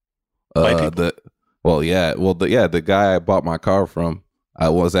 White people. The guy I bought my car from, I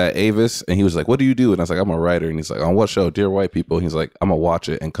was at Avis, and he was like, "What do you do?" And I was like, "I'm a writer." And he's like, "On what show?" "Dear White People." And he's like, "I'm gonna watch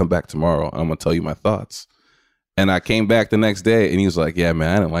it and come back tomorrow, and I'm gonna tell you my thoughts." And I came back the next day and he was like, yeah, man,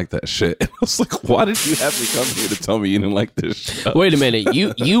 I didn't like that shit. And I was like, why did you have me come here to tell me you didn't like this show? Wait a minute.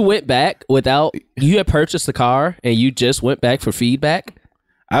 You went back without, you had purchased the car and you just went back for feedback?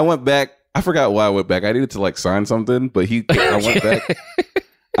 I went back. I forgot why I went back. I needed to like sign something, but I went back.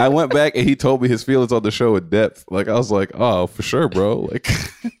 I went back and he told me his feelings on the show in depth. Like, I was like, oh, for sure, bro. Like,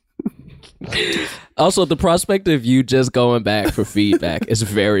 also, the prospect of you just going back for feedback is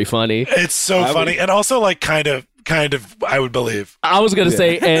very funny. It's so funny. And also like kind of, I would believe. I was going to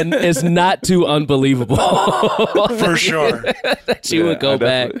say, and it's not too unbelievable. For sure. That you would go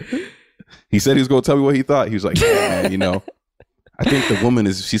back. He said he was going to tell me what he thought. He was like, yeah, man, you know, I think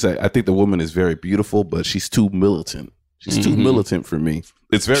the woman is very beautiful, but she's too militant. She's too militant for me.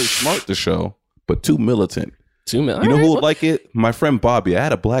 It's very smart, the show, but too militant. You know who would like it? My friend Bobby. I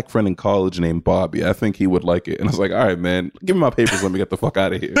had a black friend in college named Bobby. I think he would like it. And I was like, all right, man, give me my papers. Let me get the fuck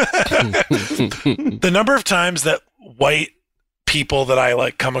out of here. The number of times that white people that I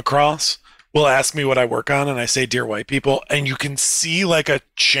like come across will ask me what I work on, and I say, dear white people, and you can see like a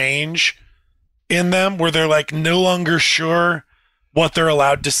change in them where they're like no longer sure what they're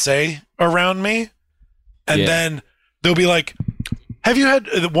allowed to say around me. And then they'll be like, have you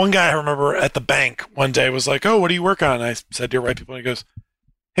had one guy I remember at the bank one day was like, oh, what do you work on? And I said, dear white people. And he goes,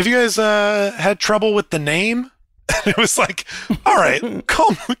 have you guys had trouble with the name? And it was like, all right,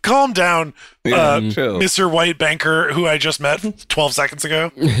 calm down, Mr. White Banker, who I just met 12 seconds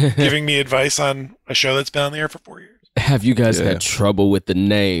ago, giving me advice on a show that's been on the air for 4 years. Have you guys had trouble with the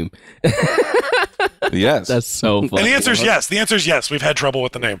name? Yes. That's so funny. And the answer is yes. The answer is yes. We've had trouble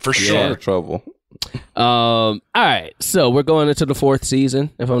with the name for sure. Yeah, trouble. All right, so we're going into the 4th season,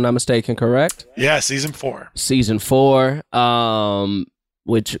 if I'm not mistaken, correct? Yeah, season 4. Season 4,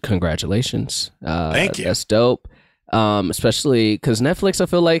 which congratulations. Thank you. That's dope. Especially because Netflix, I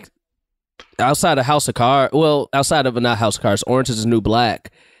feel like outside of outside of not House of Cards, Orange is the New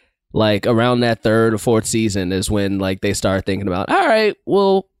Black, like around that 3rd or 4th season is when like they start thinking about, all right,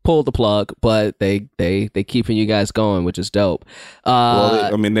 we'll pull the plug, but they keeping you guys going, which is dope.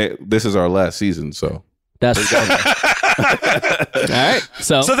 Well, I mean, this is our last season, so that's all right.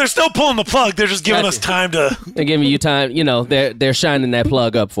 So they're still pulling the plug. They're just giving us time to. They're giving you time. You know, they're shining that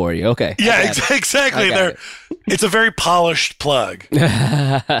plug up for you. Okay. Yeah, exactly. It's a very polished plug.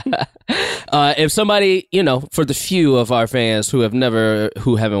 If somebody, you know, for the few of our fans who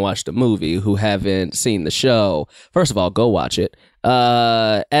haven't watched the movie, who haven't seen the show, first of all, go watch it.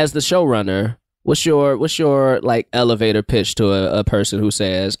 As the showrunner, what's your like elevator pitch to a person who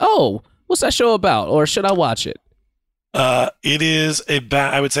says, "Oh, what's that show about?" or "Should I watch it?" It is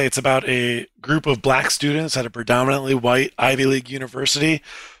I would say it's about a group of black students at a predominantly white Ivy League university,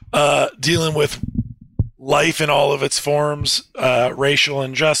 dealing with life in all of its forms, racial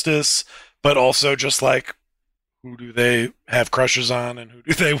injustice, but also just like who do they have crushes on and who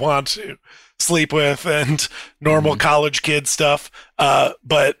do they want to sleep with and normal college kid stuff.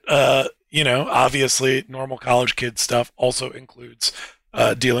 But you know, obviously normal college kid stuff also includes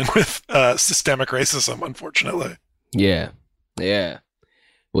dealing with systemic racism, unfortunately. Yeah.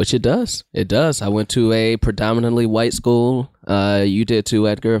 Which it does. It does. I went to a predominantly white school. You did too,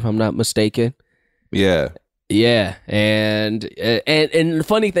 Edgar, if I'm not mistaken. Yeah. Yeah. And the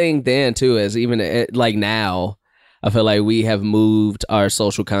funny thing then too is even like now, I feel like we have moved our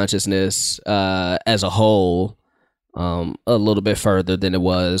social consciousness as a whole a little bit further than it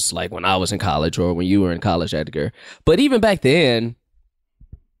was like when I was in college or when you were in college, Edgar. But even back then,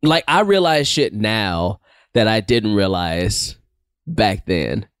 like I realize shit now that I didn't realize back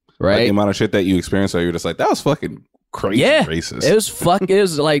then, right? Like the amount of shit that you experienced, you're just like, that was fucking crazy racist. It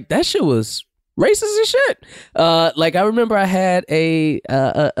was like, that shit was racist as shit. Like I remember I had a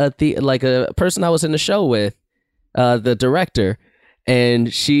person I was in the show with, the director,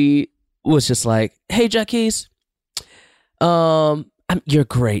 and she was just like, "Hey, Jackie's, you're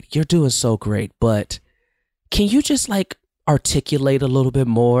great. You're doing so great, but can you just like articulate a little bit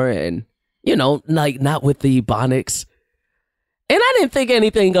more and, you know, like not with the ebonics." And I didn't think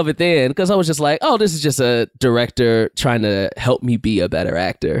anything of it then because I was just like, oh, this is just a director trying to help me be a better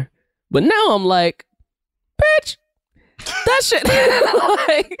actor. But now I'm like, bitch, that shit.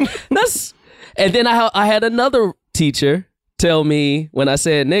 Like, that's. And then I had another teacher tell me when I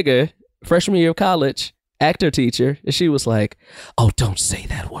said nigga, freshman year of college, actor teacher, and she was like, oh, don't say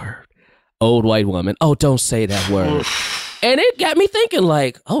that word. Old white woman. Oh, don't say that word. And it got me thinking,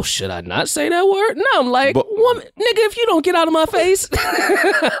 like, oh, should I not say that word? No, I'm like, woman, nigga, if you don't get out of my face.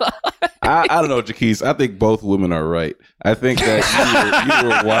 I don't know, Jaquise. I think both women are right. I think that you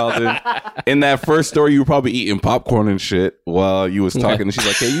were wilding. In that first story, you were probably eating popcorn and shit while you was talking. And she's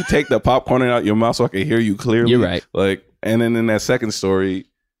like, hey, you take the popcorn out your mouth so I can hear you clearly. You're right. Like, and then in that second story,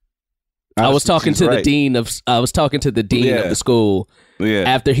 I was talking to the dean of the school. Yeah.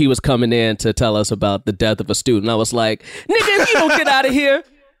 After he was coming in to tell us about the death of a student, I was like, nigga, if you don't get out of here,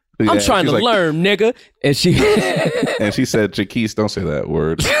 I'm trying to learn, nigga. And she and she said, Jaquise, don't say that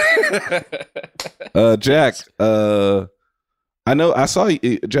word. Jack, I saw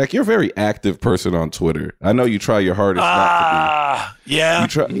you, Jack, you're a very active person on Twitter. I know you try your hardest not to be. Yeah.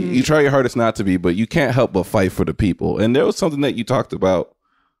 You try your hardest not to be, but you can't help but fight for the people. And there was something that you talked about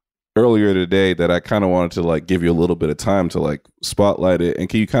earlier today that I kind of wanted to like give you a little bit of time to like spotlight it. And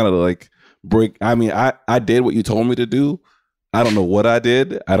can you kind of like I did what you told me to do. I don't know what I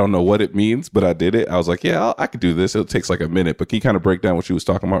did. I don't know what it means, but I did it. I was like, yeah, I could do this. It takes like a minute, but can you kind of break down what you was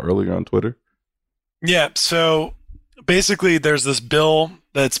talking about earlier on Twitter? Yeah. So basically there's this bill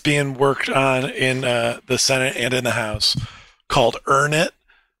that's being worked on in the Senate and in the House called Earn It,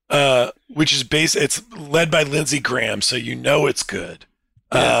 which is it's led by Lindsey Graham. So you know it's good.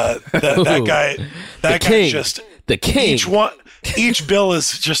 That guy just the king. Each bill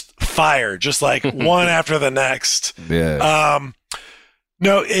is just fire, just like one after the next. Yeah.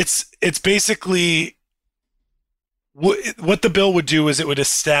 No, it's basically what the bill would do is it would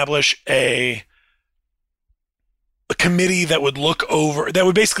establish a committee that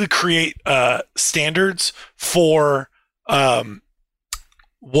would basically create standards for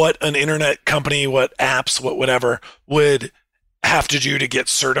what an internet company, what apps, whatever would have to do to get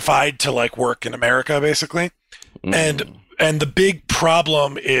certified to like work in America, basically. And the big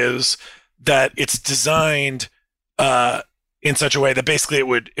problem is that it's designed in such a way that basically it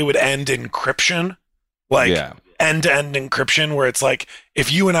would end encryption, like end-to-end encryption, where it's like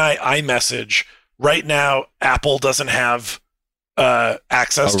if you and I iMessage right now, Apple doesn't have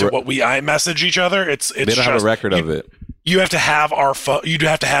access to what we iMessage each other. They don't have a record of it. You have to have you'd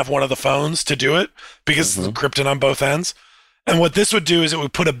have to have one of the phones to do it because it's encrypted on both ends. And what this would do is it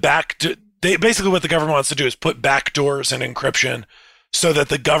would put basically what the government wants to do is put backdoors in encryption so that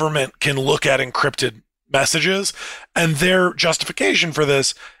the government can look at encrypted messages. And their justification for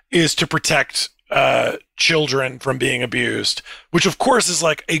this is to protect children from being abused, which of course is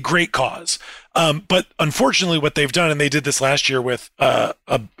like a great cause. But unfortunately what they've done, and they did this last year with, or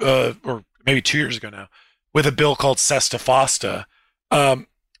maybe 2 years ago now, with a bill called SESTA FOSTA,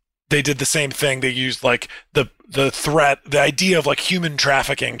 they did the same thing. They used like the idea of like human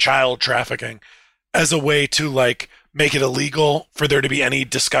trafficking, child trafficking, as a way to like make it illegal for there to be any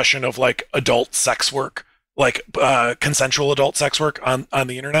discussion of like adult sex work, like consensual adult sex work on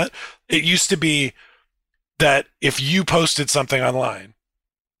the internet. It used to be that if you posted something online,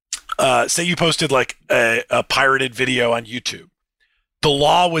 say you posted like a pirated video on YouTube, the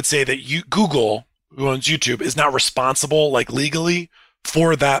law would say that Google, who owns YouTube, is not responsible like legally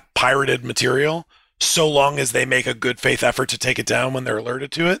for that pirated material, so long as they make a good faith effort to take it down when they're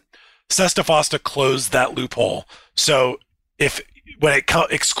alerted to it. SESTA FOSTA closed that loophole. So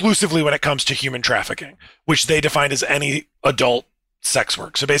exclusively when it comes to human trafficking, which they define as any adult sex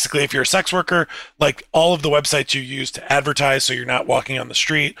work. So basically, if you're a sex worker, like all of the websites you use to advertise so you're not walking on the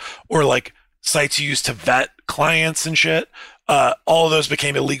street, or like sites you use to vet clients and shit, all of those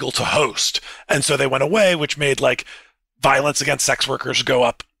became illegal to host. And so they went away, which made like violence against sex workers go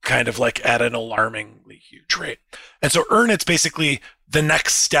up kind of like at an alarmingly huge rate. And so Earn It's basically the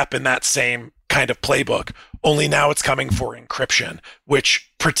next step in that same kind of playbook, only now it's coming for encryption,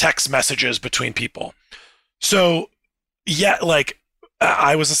 which protects messages between people. So yeah, like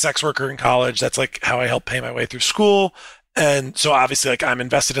I was a sex worker in college. That's like how I helped pay my way through school. And so obviously like I'm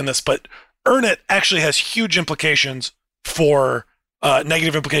invested in this, but Earn It actually has huge implications for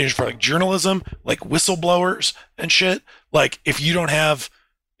negative implications for like journalism, like whistleblowers and shit. Like if you're not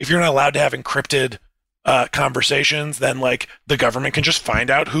allowed to have encrypted conversations, then like the government can just find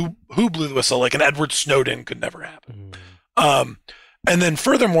out who blew the whistle. Like an Edward Snowden could never happen. And then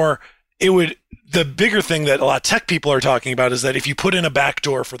furthermore, the bigger thing that a lot of tech people are talking about is that if you put in a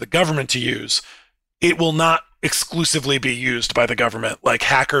backdoor for the government to use, it will not exclusively be used by the government. Like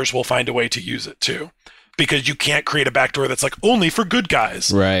hackers will find a way to use it too, because you can't create a backdoor that's like only for good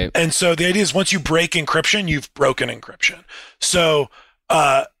guys. Right. And so the idea is once you break encryption, you've broken encryption. So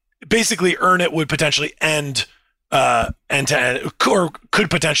basically Earn It would potentially end end-to-end, or could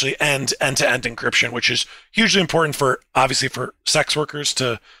potentially end end-to-end encryption, which is hugely important for, obviously, for sex workers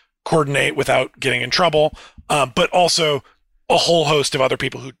to coordinate without getting in trouble, but also a whole host of other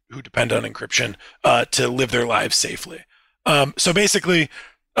people who depend on encryption to live their lives safely. So basically,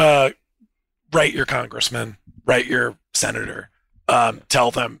 write your congressman, write your senator,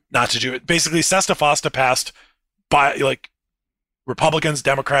 tell them not to do it. Basically, Sesta Fosta passed by like Republicans,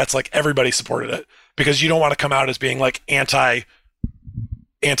 Democrats, like everybody supported it because you don't want to come out as being like anti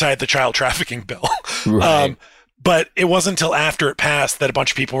the child trafficking bill. Right. But it wasn't until after it passed that a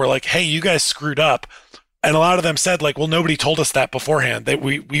bunch of people were like, hey, you guys screwed up. And a lot of them said, like, well, nobody told us that beforehand. That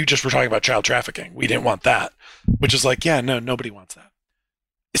we just were talking about child trafficking. We didn't want that. Which is like, yeah, no, nobody wants that.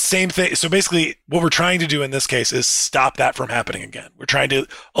 Same thing. So basically, what we're trying to do in this case is stop that from happening again. We're trying to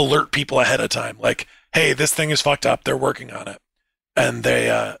alert people ahead of time. Like, hey, this thing is fucked up. They're working on it. And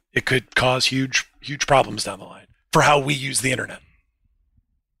it could cause huge problems down the line for how we use the internet.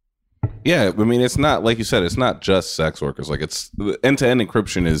 Yeah, I mean, it's not, like you said, it's not just sex workers. Like, it's end-to-end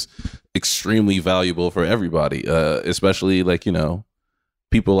encryption is extremely valuable for everybody, especially, like, you know,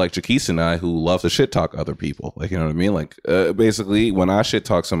 people like Jaquise and I who love to shit talk other people. Like, you know what I mean? Like, basically, when I shit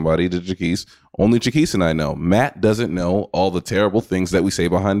talk somebody to Jaquise, only Jaquise and I know. Matt doesn't know all the terrible things that we say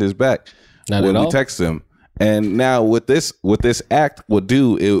behind his back when we text him. And now with this act would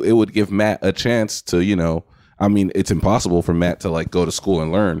do, it would give Matt a chance to, you know, I mean, it's impossible for Matt to like go to school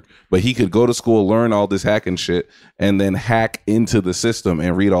and learn, but he could go to school, learn all this hacking shit, and then hack into the system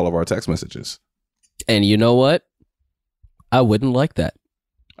and read all of our text messages. And you know what? I wouldn't like that.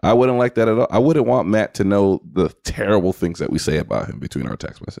 I wouldn't like that at all. I wouldn't want Matt to know the terrible things that we say about him between our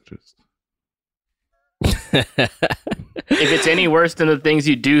text messages. If it's any worse than the things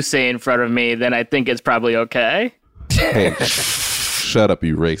you do say in front of me, then I think it's probably okay. Hey, shut up,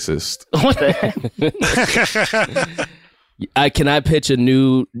 you racist. What the heck? Can I pitch a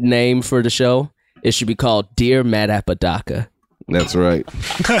new name for the show? It should be called Dear Matt Apodaca. That's right.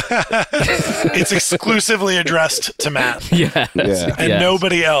 It's exclusively addressed to Matt. Yeah. And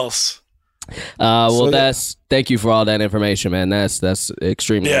nobody else. Thank you for all that information, man. That's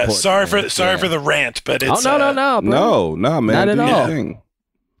extremely important. Sorry for the rant, but it's no, bro. No, man. Not at all. Thing.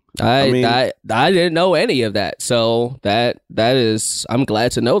 I didn't know any of that. So that is, I'm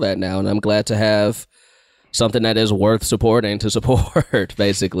glad to know that now, and I'm glad to have something that is worth supporting to support,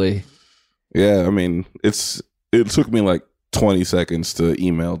 basically. Yeah, I mean, it took me like 20 seconds to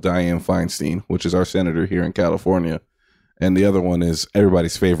email Dianne Feinstein, which is our senator here in California. And the other one is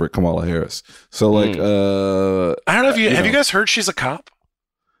everybody's favorite, Kamala Harris. So, like, I don't know if have you guys heard she's a cop?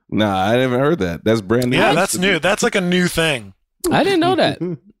 Nah, I haven't heard that. That's brand new. Yeah, that's new. That's like a new thing. I didn't know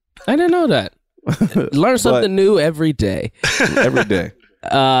that. Learn something new every day. Every day.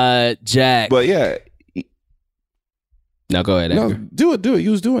 Jack. But yeah. No, go ahead, Edgar. No, do it. You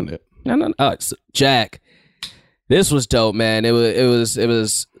was doing it. No. Jack, this was dope, man. It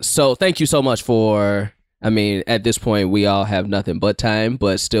was so. Thank you so much for. I mean, at this point, we all have nothing but time,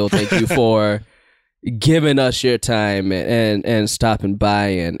 but still, thank you for giving us your time and stopping by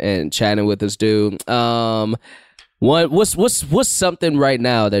and chatting with us, dude. What's something right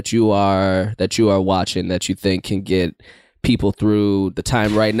now that you are watching that you think can get people through the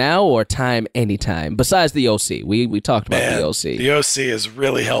time right now or time anytime besides the OC? We talked about the OC. The OC is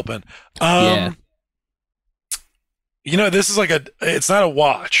really helping. Yeah. You know, this is like it's not a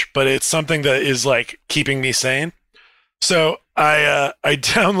watch, but it's something that is like keeping me sane. So I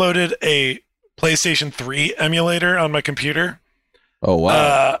downloaded a PlayStation 3 emulator on my computer. Oh,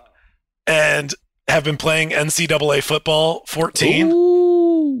 wow. And have been playing NCAA football 14.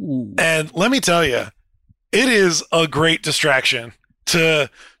 Ooh. And let me tell you, it is a great distraction to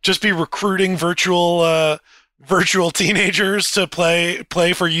just be recruiting virtual teenagers to play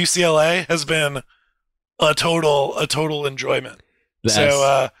for UCLA has been a total enjoyment.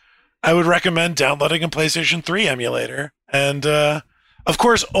 So I would recommend downloading a PlayStation 3 emulator. And of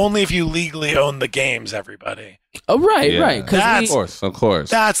course, only if you legally own the games, everybody. Oh, right. Of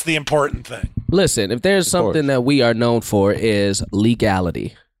course. That's the important thing. Listen, if there's something that we are known for is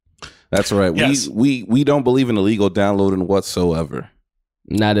legality. That's right. Yes. We don't believe in illegal downloading whatsoever.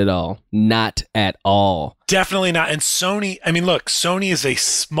 Not at all. Not at all. Definitely not. And Sony, I mean, look, Sony is a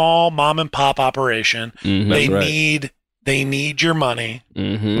small mom and pop operation. Mm-hmm. They need your money.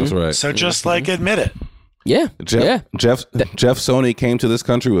 Mm-hmm. That's right. So just like admit it. Yeah. Jeff Sony came to this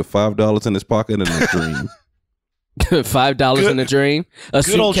country with $5 in his pocket and a dream. $5 in a dream, a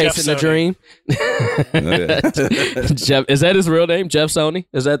suitcase in a dream. Yeah. Jeff, is that his real name? Jeff Sony?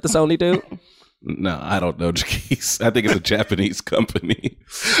 Is that the Sony dude? No, I don't know, Jaquise. I think it's a Japanese company.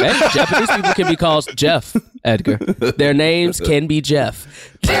 Hey, Japanese people can be called Jeff, Edgar. Their names can be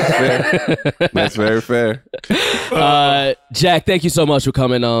Jeff. That's very fair. Jack, thank you so much for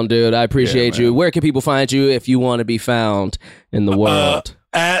coming on, dude. I appreciate you. Where can people find you if you want to be found in the world?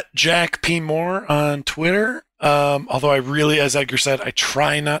 At Jack P. Moore on Twitter. Although I really, as Edgar said, I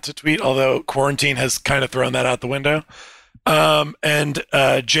try not to tweet, although quarantine has kind of thrown that out the window. And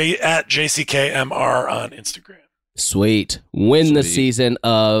at JCKMR on Instagram. Sweet. When the season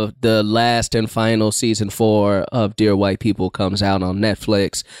of the last and final season 4 of Dear White People comes out on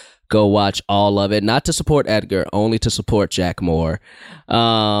Netflix, go watch all of it. Not to support Edgar, only to support Jack Moore.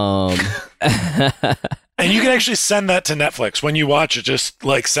 And you can actually send that to Netflix when you watch it. Just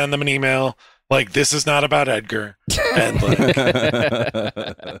like send them an email. Like, this is not about Edgar. And like,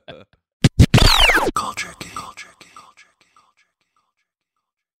 Culture King.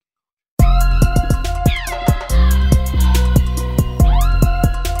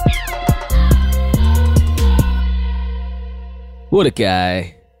 What a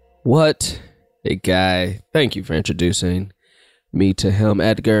guy. What a guy. Thank you for introducing me to him,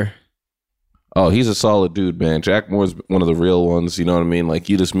 Edgar. Oh, he's a solid dude, man. Jack Moore's one of the real ones. You know what I mean? Like,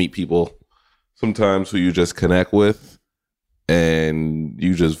 you just meet people sometimes who you just connect with and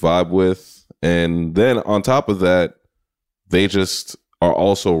you just vibe with. And then on top of that, they just are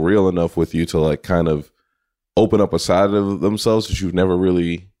also real enough with you to like kind of open up a side of themselves that you've never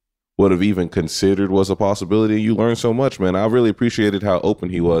really would have even considered was a possibility. You learn so much, man. I really appreciated how open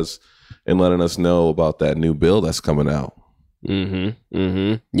he was in letting us know about that new bill that's coming out. Yeah,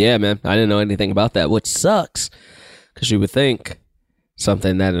 man. I didn't know anything about that, which sucks because you would think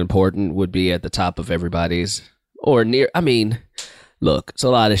something that important would be at the top of everybody's or near. I mean, look, it's a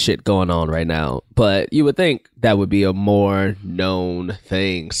lot of shit going on right now, but you would think that would be a more known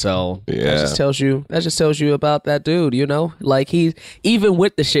thing. So that just tells you about that dude, you know, like he, even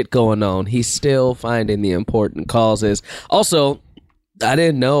with the shit going on, he's still finding the important causes. Also, I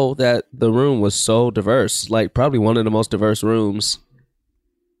didn't know that the room was so diverse, like probably one of the most diverse rooms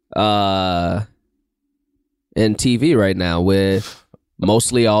in TV right now, with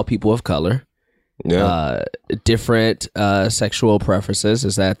mostly all people of color. Yeah. Different sexual preferences.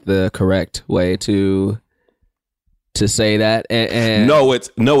 Is that the correct way to say that? And No,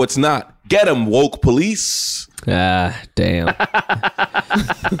 it's not. Get him, woke police. Damn. I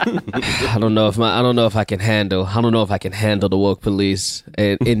don't know if I can handle the woke police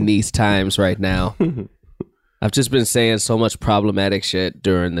in these times right now. I've just been saying so much problematic shit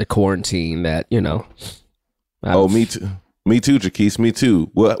during the quarantine that, you know. Me too. Me too, Jaquise. Me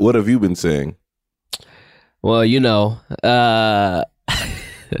too. What have you been saying? Well, you know, I've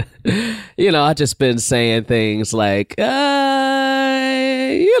just been saying things like, what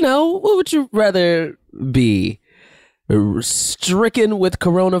would you rather be? Stricken with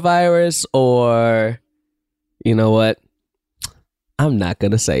coronavirus, or, you know what? I'm not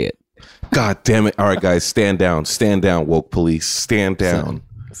going to say it. God damn it. All right, guys, stand down. Stand down, woke police. Stand down.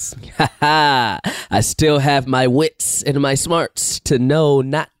 I still have my wits and my smarts to know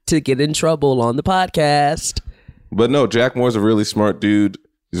not to get in trouble on the podcast. But no, Jack Moore's a really smart dude.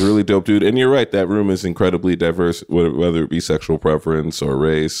 He's a really dope dude. And you're right, that room is incredibly diverse, whether it be sexual preference or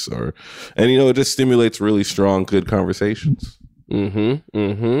race, and it just stimulates really strong, good conversations.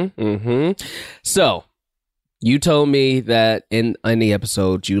 So you told me that in the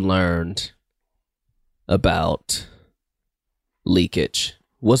episode you learned about leakage.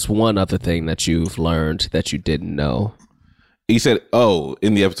 What's one other thing that you've learned that you didn't know? He said,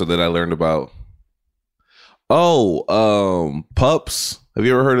 in the episode that I learned about, pups. Have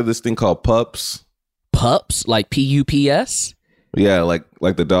you ever heard of this thing called pups? Pups? Like PUPS? Yeah, like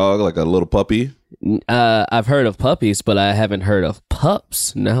the dog, like a little puppy. I've heard of puppies, but I haven't heard of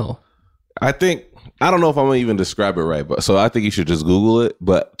pups. No. I don't know if I'm going to even describe it right, so I think you should just Google it.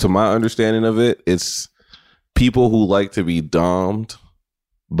 But to my understanding of it, it's people who like to be domed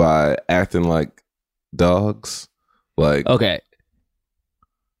by acting like dogs. Like, okay.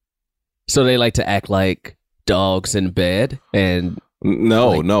 So they like to act like dogs in bed and...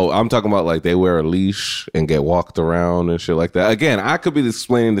 No, I'm talking about like they wear a leash and get walked around and shit like that. Again, I could be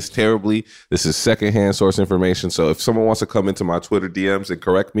explaining this terribly. This is secondhand source information. So if someone wants to come into my Twitter DMs and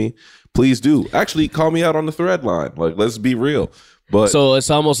correct me, please do. Actually, call me out on the thread line. Like, let's be real. But so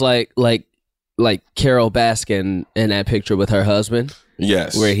it's almost like Carol Baskin in that picture with her husband.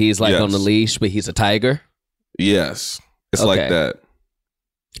 Yes, where he's like on the leash, but he's a tiger. Yes, it's like that.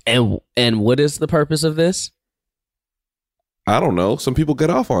 And what is the purpose of this? I don't know. Some people get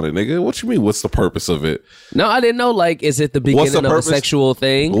off on it, nigga. What you mean? What's the purpose of it? No, I didn't know. Like, is it the beginning of a sexual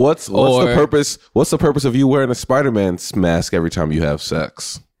thing? What's the purpose? What's the purpose of you wearing a Spider-Man mask every time you have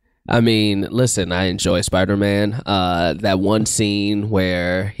sex? I mean, listen, I enjoy Spider-Man. That one scene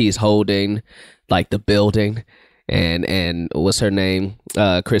where he's holding like the building and what's her name?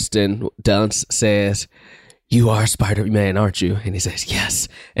 Kristen Dunst says, "You are Spider-Man, aren't you?" And he says, "Yes."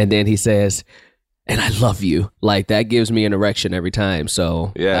 And then he says, "And I love you." Like, that gives me an erection every time.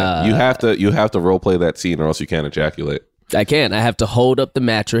 So yeah, you have to role play that scene or else you can't ejaculate. I can't. I have to hold up the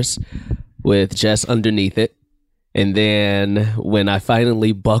mattress with Jess underneath it. And then when I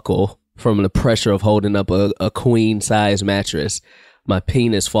finally buckle from the pressure of holding up a queen size mattress, my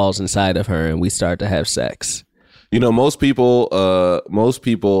penis falls inside of her and we start to have sex. You know, most people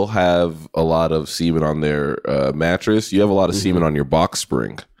have a lot of semen on their mattress. You have a lot of semen on your box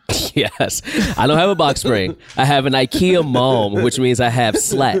spring. Yes. I don't have a box spring. I have an IKEA Malm, which means I have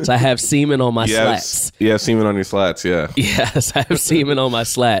slats. I have semen on my slats. You have semen on your slats, yeah. Yes, I have semen on my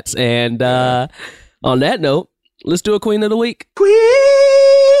slats. And on that note, let's do a Queen of the Week. Queen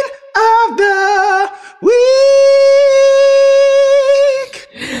of the Week.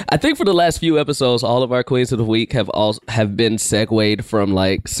 I think for the last few episodes, all of our Queens of the Week have been segued from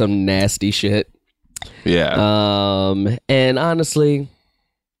like some nasty shit. Yeah. And honestly,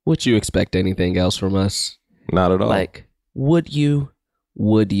 would you expect anything else from us? Not at all. Like, would you?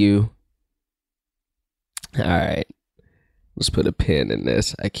 Would you? All right. Let's put a pin in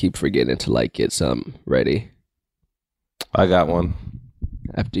this. I keep forgetting to like get some ready. I got one.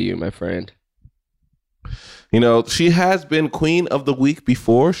 After you, my friend. You know, she has been Queen of the Week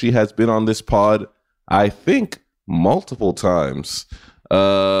before. She has been on this pod, I think, multiple times.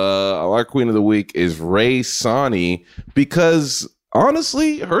 Our Queen of the Week is Ray Sani because,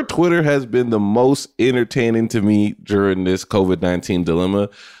 honestly, her Twitter has been the most entertaining to me during this COVID-19 dilemma.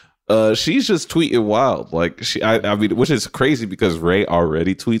 She's just tweeting wild. Like, I mean, which is crazy because Ray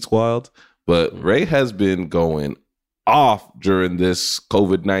already tweets wild, but Ray has been going off during this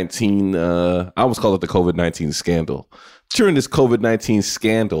COVID-19, I almost call it the COVID-19 scandal. During this COVID-19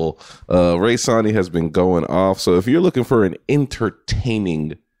 scandal, Ray Sani has been going off. So if you're looking for an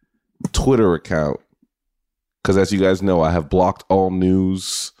entertaining Twitter account, because as you guys know, I have blocked all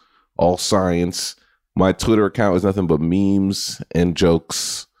news, all science. My Twitter account is nothing but memes and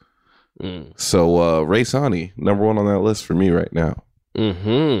jokes. So Ray Sani, number one on that list for me right now.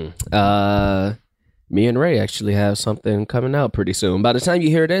 Me and Ray actually have something coming out pretty soon. By the time you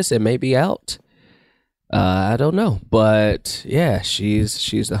hear this, it may be out. I don't know. But yeah, she's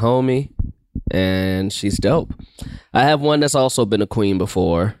the homie and she's dope. I have one that's also been a queen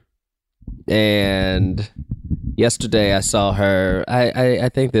before. And yesterday I saw her. I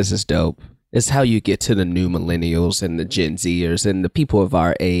think this is dope. It's how you get to the new millennials and the Gen Zers and the people of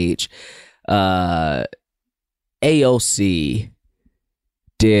our age. AOC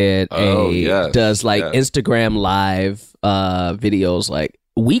does Instagram live videos like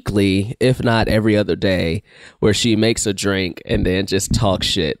weekly, if not every other day, where she makes a drink and then just talks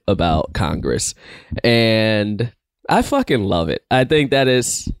shit about Congress. And I fucking love it. I think that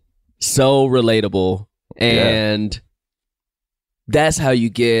is so relatable. And that's how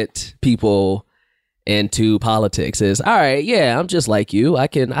you get people into politics is, all right, yeah, I'm just like you.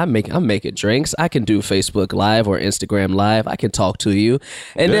 I'm making drinks. I can do Facebook Live or Instagram Live. I can talk to you.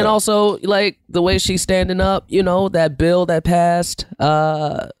 And then also, like, the way she's standing up, you know, that bill that passed,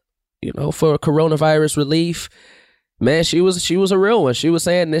 for coronavirus relief, man, she was a real one. She was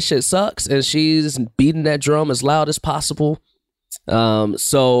saying this shit sucks, and she's beating that drum as loud as possible.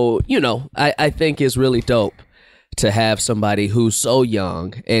 So, you know, I think it's really dope to have somebody who's so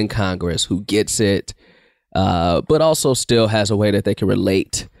young in Congress who gets it, but also still has a way that they can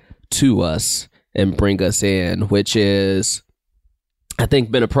relate to us and bring us in, which is, I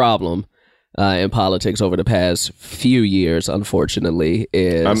think, been a problem in politics over the past few years, unfortunately,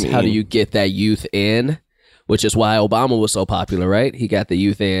 is how do you get that youth in, which is why Obama was so popular, right? He got the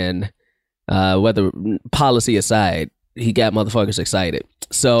youth in, whether policy aside, he got motherfuckers excited.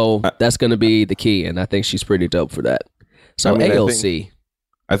 So that's going to be the key, and I think she's pretty dope for that. So AOC.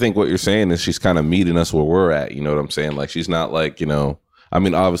 I think what you're saying is she's kind of meeting us where we're at. You know what I'm saying? Like, she's not like, you know, I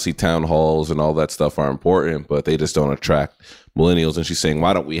mean, obviously town halls and all that stuff are important, but they just don't attract millennials. And she's saying,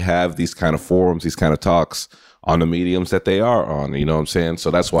 why don't we have these kind of forums, these kind of talks on the mediums that they are on? You know what I'm saying?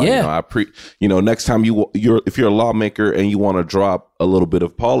 So that's why, next time if you're a lawmaker and you want to drop a little bit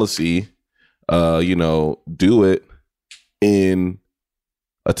of policy, do it in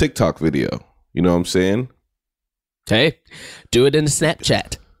a TikTok video. You know what I'm saying? Hey, do it in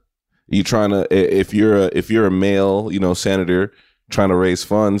Snapchat. You trying to, if you're a male, senator trying to raise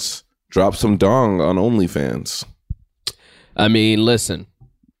funds, drop some dong on OnlyFans. I mean, listen,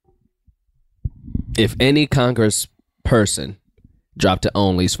 if any Congress person dropped to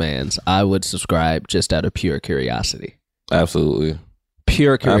OnlyFans, I would subscribe just out of pure curiosity. Absolutely.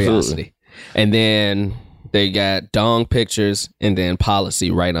 Pure curiosity. Absolutely. And then they got dong pictures and then policy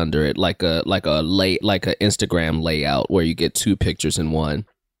right under it, like a Instagram layout where you get two pictures in one.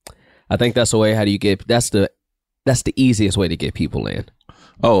 I think that's the way. That's the easiest way to get people in.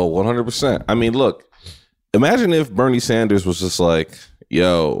 Oh, 100%. I mean, look, imagine if Bernie Sanders was just like,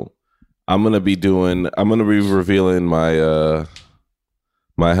 yo, I'm going to be revealing my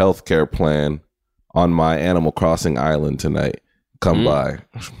my healthcare plan on my Animal Crossing island tonight. Come by.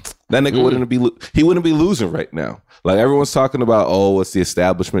 That nigga wouldn't be losing right now. Like, everyone's talking about, oh, it's the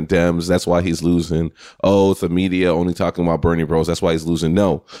establishment Dems, that's why he's losing. Oh, it's the media only talking about Bernie Bros, that's why he's losing.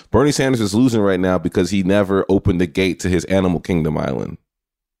 No, Bernie Sanders is losing right now because he never opened the gate to his Animal Kingdom island.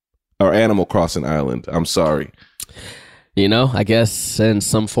 Or Animal Crossing island. I'm sorry. I guess in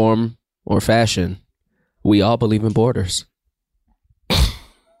some form or fashion, we all believe in borders.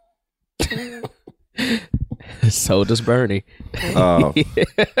 So does Bernie.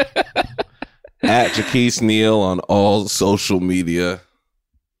 At Jaquise Neal on all social media.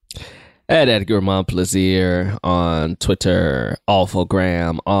 At Edgar Montplaisir on Twitter.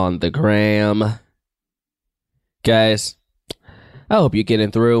 Awfulgram on the gram. Guys, I hope you're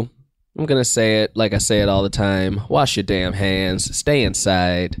getting through. I'm going to say it like I say it all the time. Wash your damn hands. Stay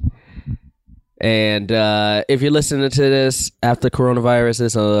inside. And if you're listening to this after coronavirus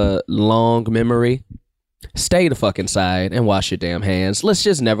is a long memory, stay the fuck inside and wash your damn hands. Let's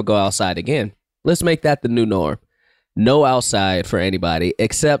just never go outside again. Let's make that the new norm. No outside for anybody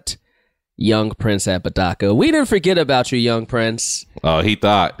except young Prince Apodaca. We didn't forget about you, young Prince. Oh, he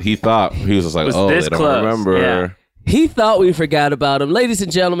thought he was just like, was they this don't close. remember. Yeah. He thought we forgot about him. Ladies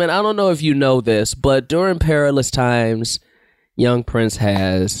and gentlemen, I don't know if you know this, but during perilous times, young Prince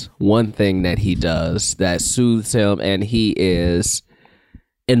has one thing that he does that soothes him, and he is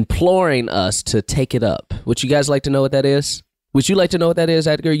imploring us to take it up. Would you guys like to know what that is? Would you like to know what that is,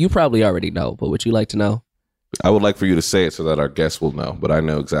 Edgar? You probably already know, but would you like to know? I would like for you to say it so that our guests will know, but I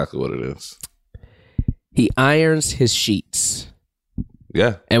know exactly what it is. He irons his sheets.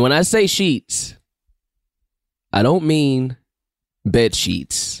 Yeah. And when I say sheets, I don't mean bed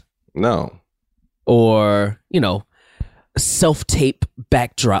sheets. No. Or, self-tape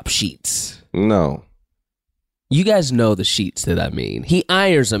backdrop sheets. No. You guys know the sheets that I mean. He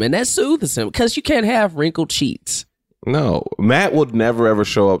irons them, and that soothes him because you can't have wrinkled sheets. No. Matt would never ever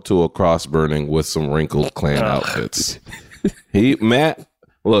show up to a cross burning with some wrinkled Klan outfits.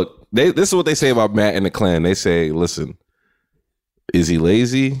 Look, this is what they say about Matt and the Klan. They say, listen, is he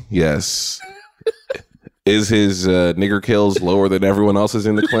lazy? Yes. Is his nigger kills lower than everyone else's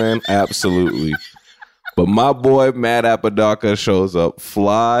in the Klan? Absolutely. But my boy Matt Apodaca shows up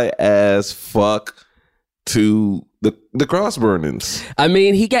fly as fuck to the cross burnings. I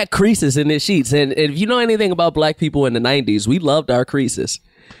mean, he got creases in his sheets. And if you know anything about black people in the 90s, we loved our creases.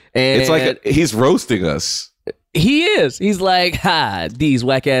 And it's like he's roasting us. He is. He's like, these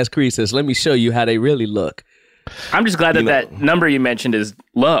whack ass creases. Let me show you how they really look. I'm just glad that number you mentioned is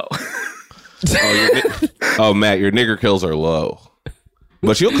low. Oh, Matt, your nigger kills are low.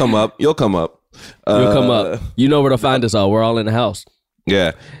 But you'll come up. You'll come up. You know where to find us all. We're all in the house.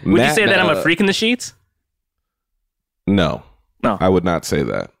 Yeah. Would you say that I'm a freak in the sheets? No. I would not say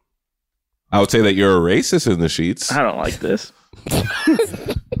that. I would say that you're a racist in the sheets. I don't like this.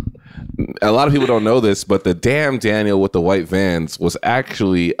 A lot of people don't know this, but the damn Daniel with the white Vans was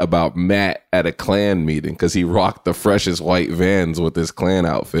actually about Matt at a Klan meeting because he rocked the freshest white Vans with his Klan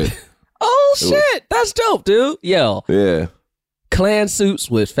outfit. Oh, shit. That's dope, dude. Yo. Yeah. Klan suits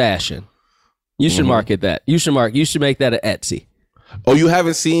with fashion. You should market that. You should make that an Etsy. Oh, you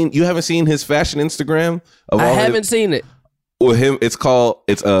haven't seen his fashion Instagram? I haven't seen it. With him, it's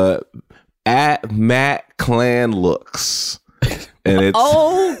at Matt Klan Looks. And it's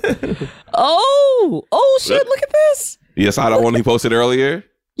shit, look at this. Yes, I don't want he posted earlier.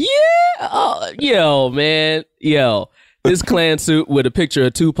 Yeah. Yo, man. This Klan suit with a picture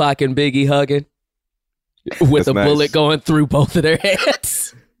of Tupac and Biggie hugging with a bullet going through both of their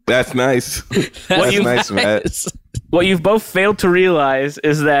heads. That's nice. That's nice, Matt. What you've both failed to realize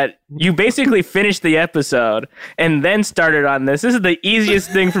is that you basically finished the episode and then started on this. This is the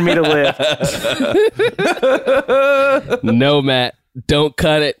easiest thing for me to lift. No, Matt. Don't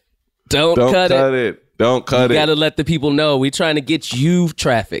cut it. Don't cut it. Don't cut it. You got to let the people know. We're trying to get you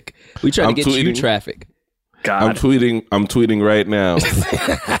traffic. We're trying to get you traffic. God. I'm tweeting right now.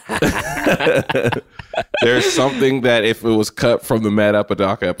 There's something that if it was cut from the Matt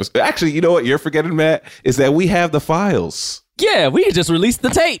Apodaca episode. Actually, you know what you're forgetting, Matt, is that we have the files. Yeah, we can just release the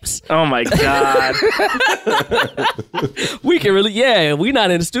tapes. Oh my God. We can really, yeah, we're not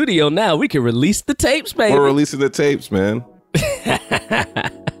in the studio now. We can release the tapes, baby. We're releasing the tapes, man.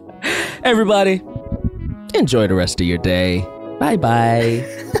 Everybody, enjoy the rest of your day.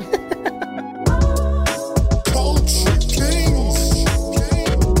 Bye-bye.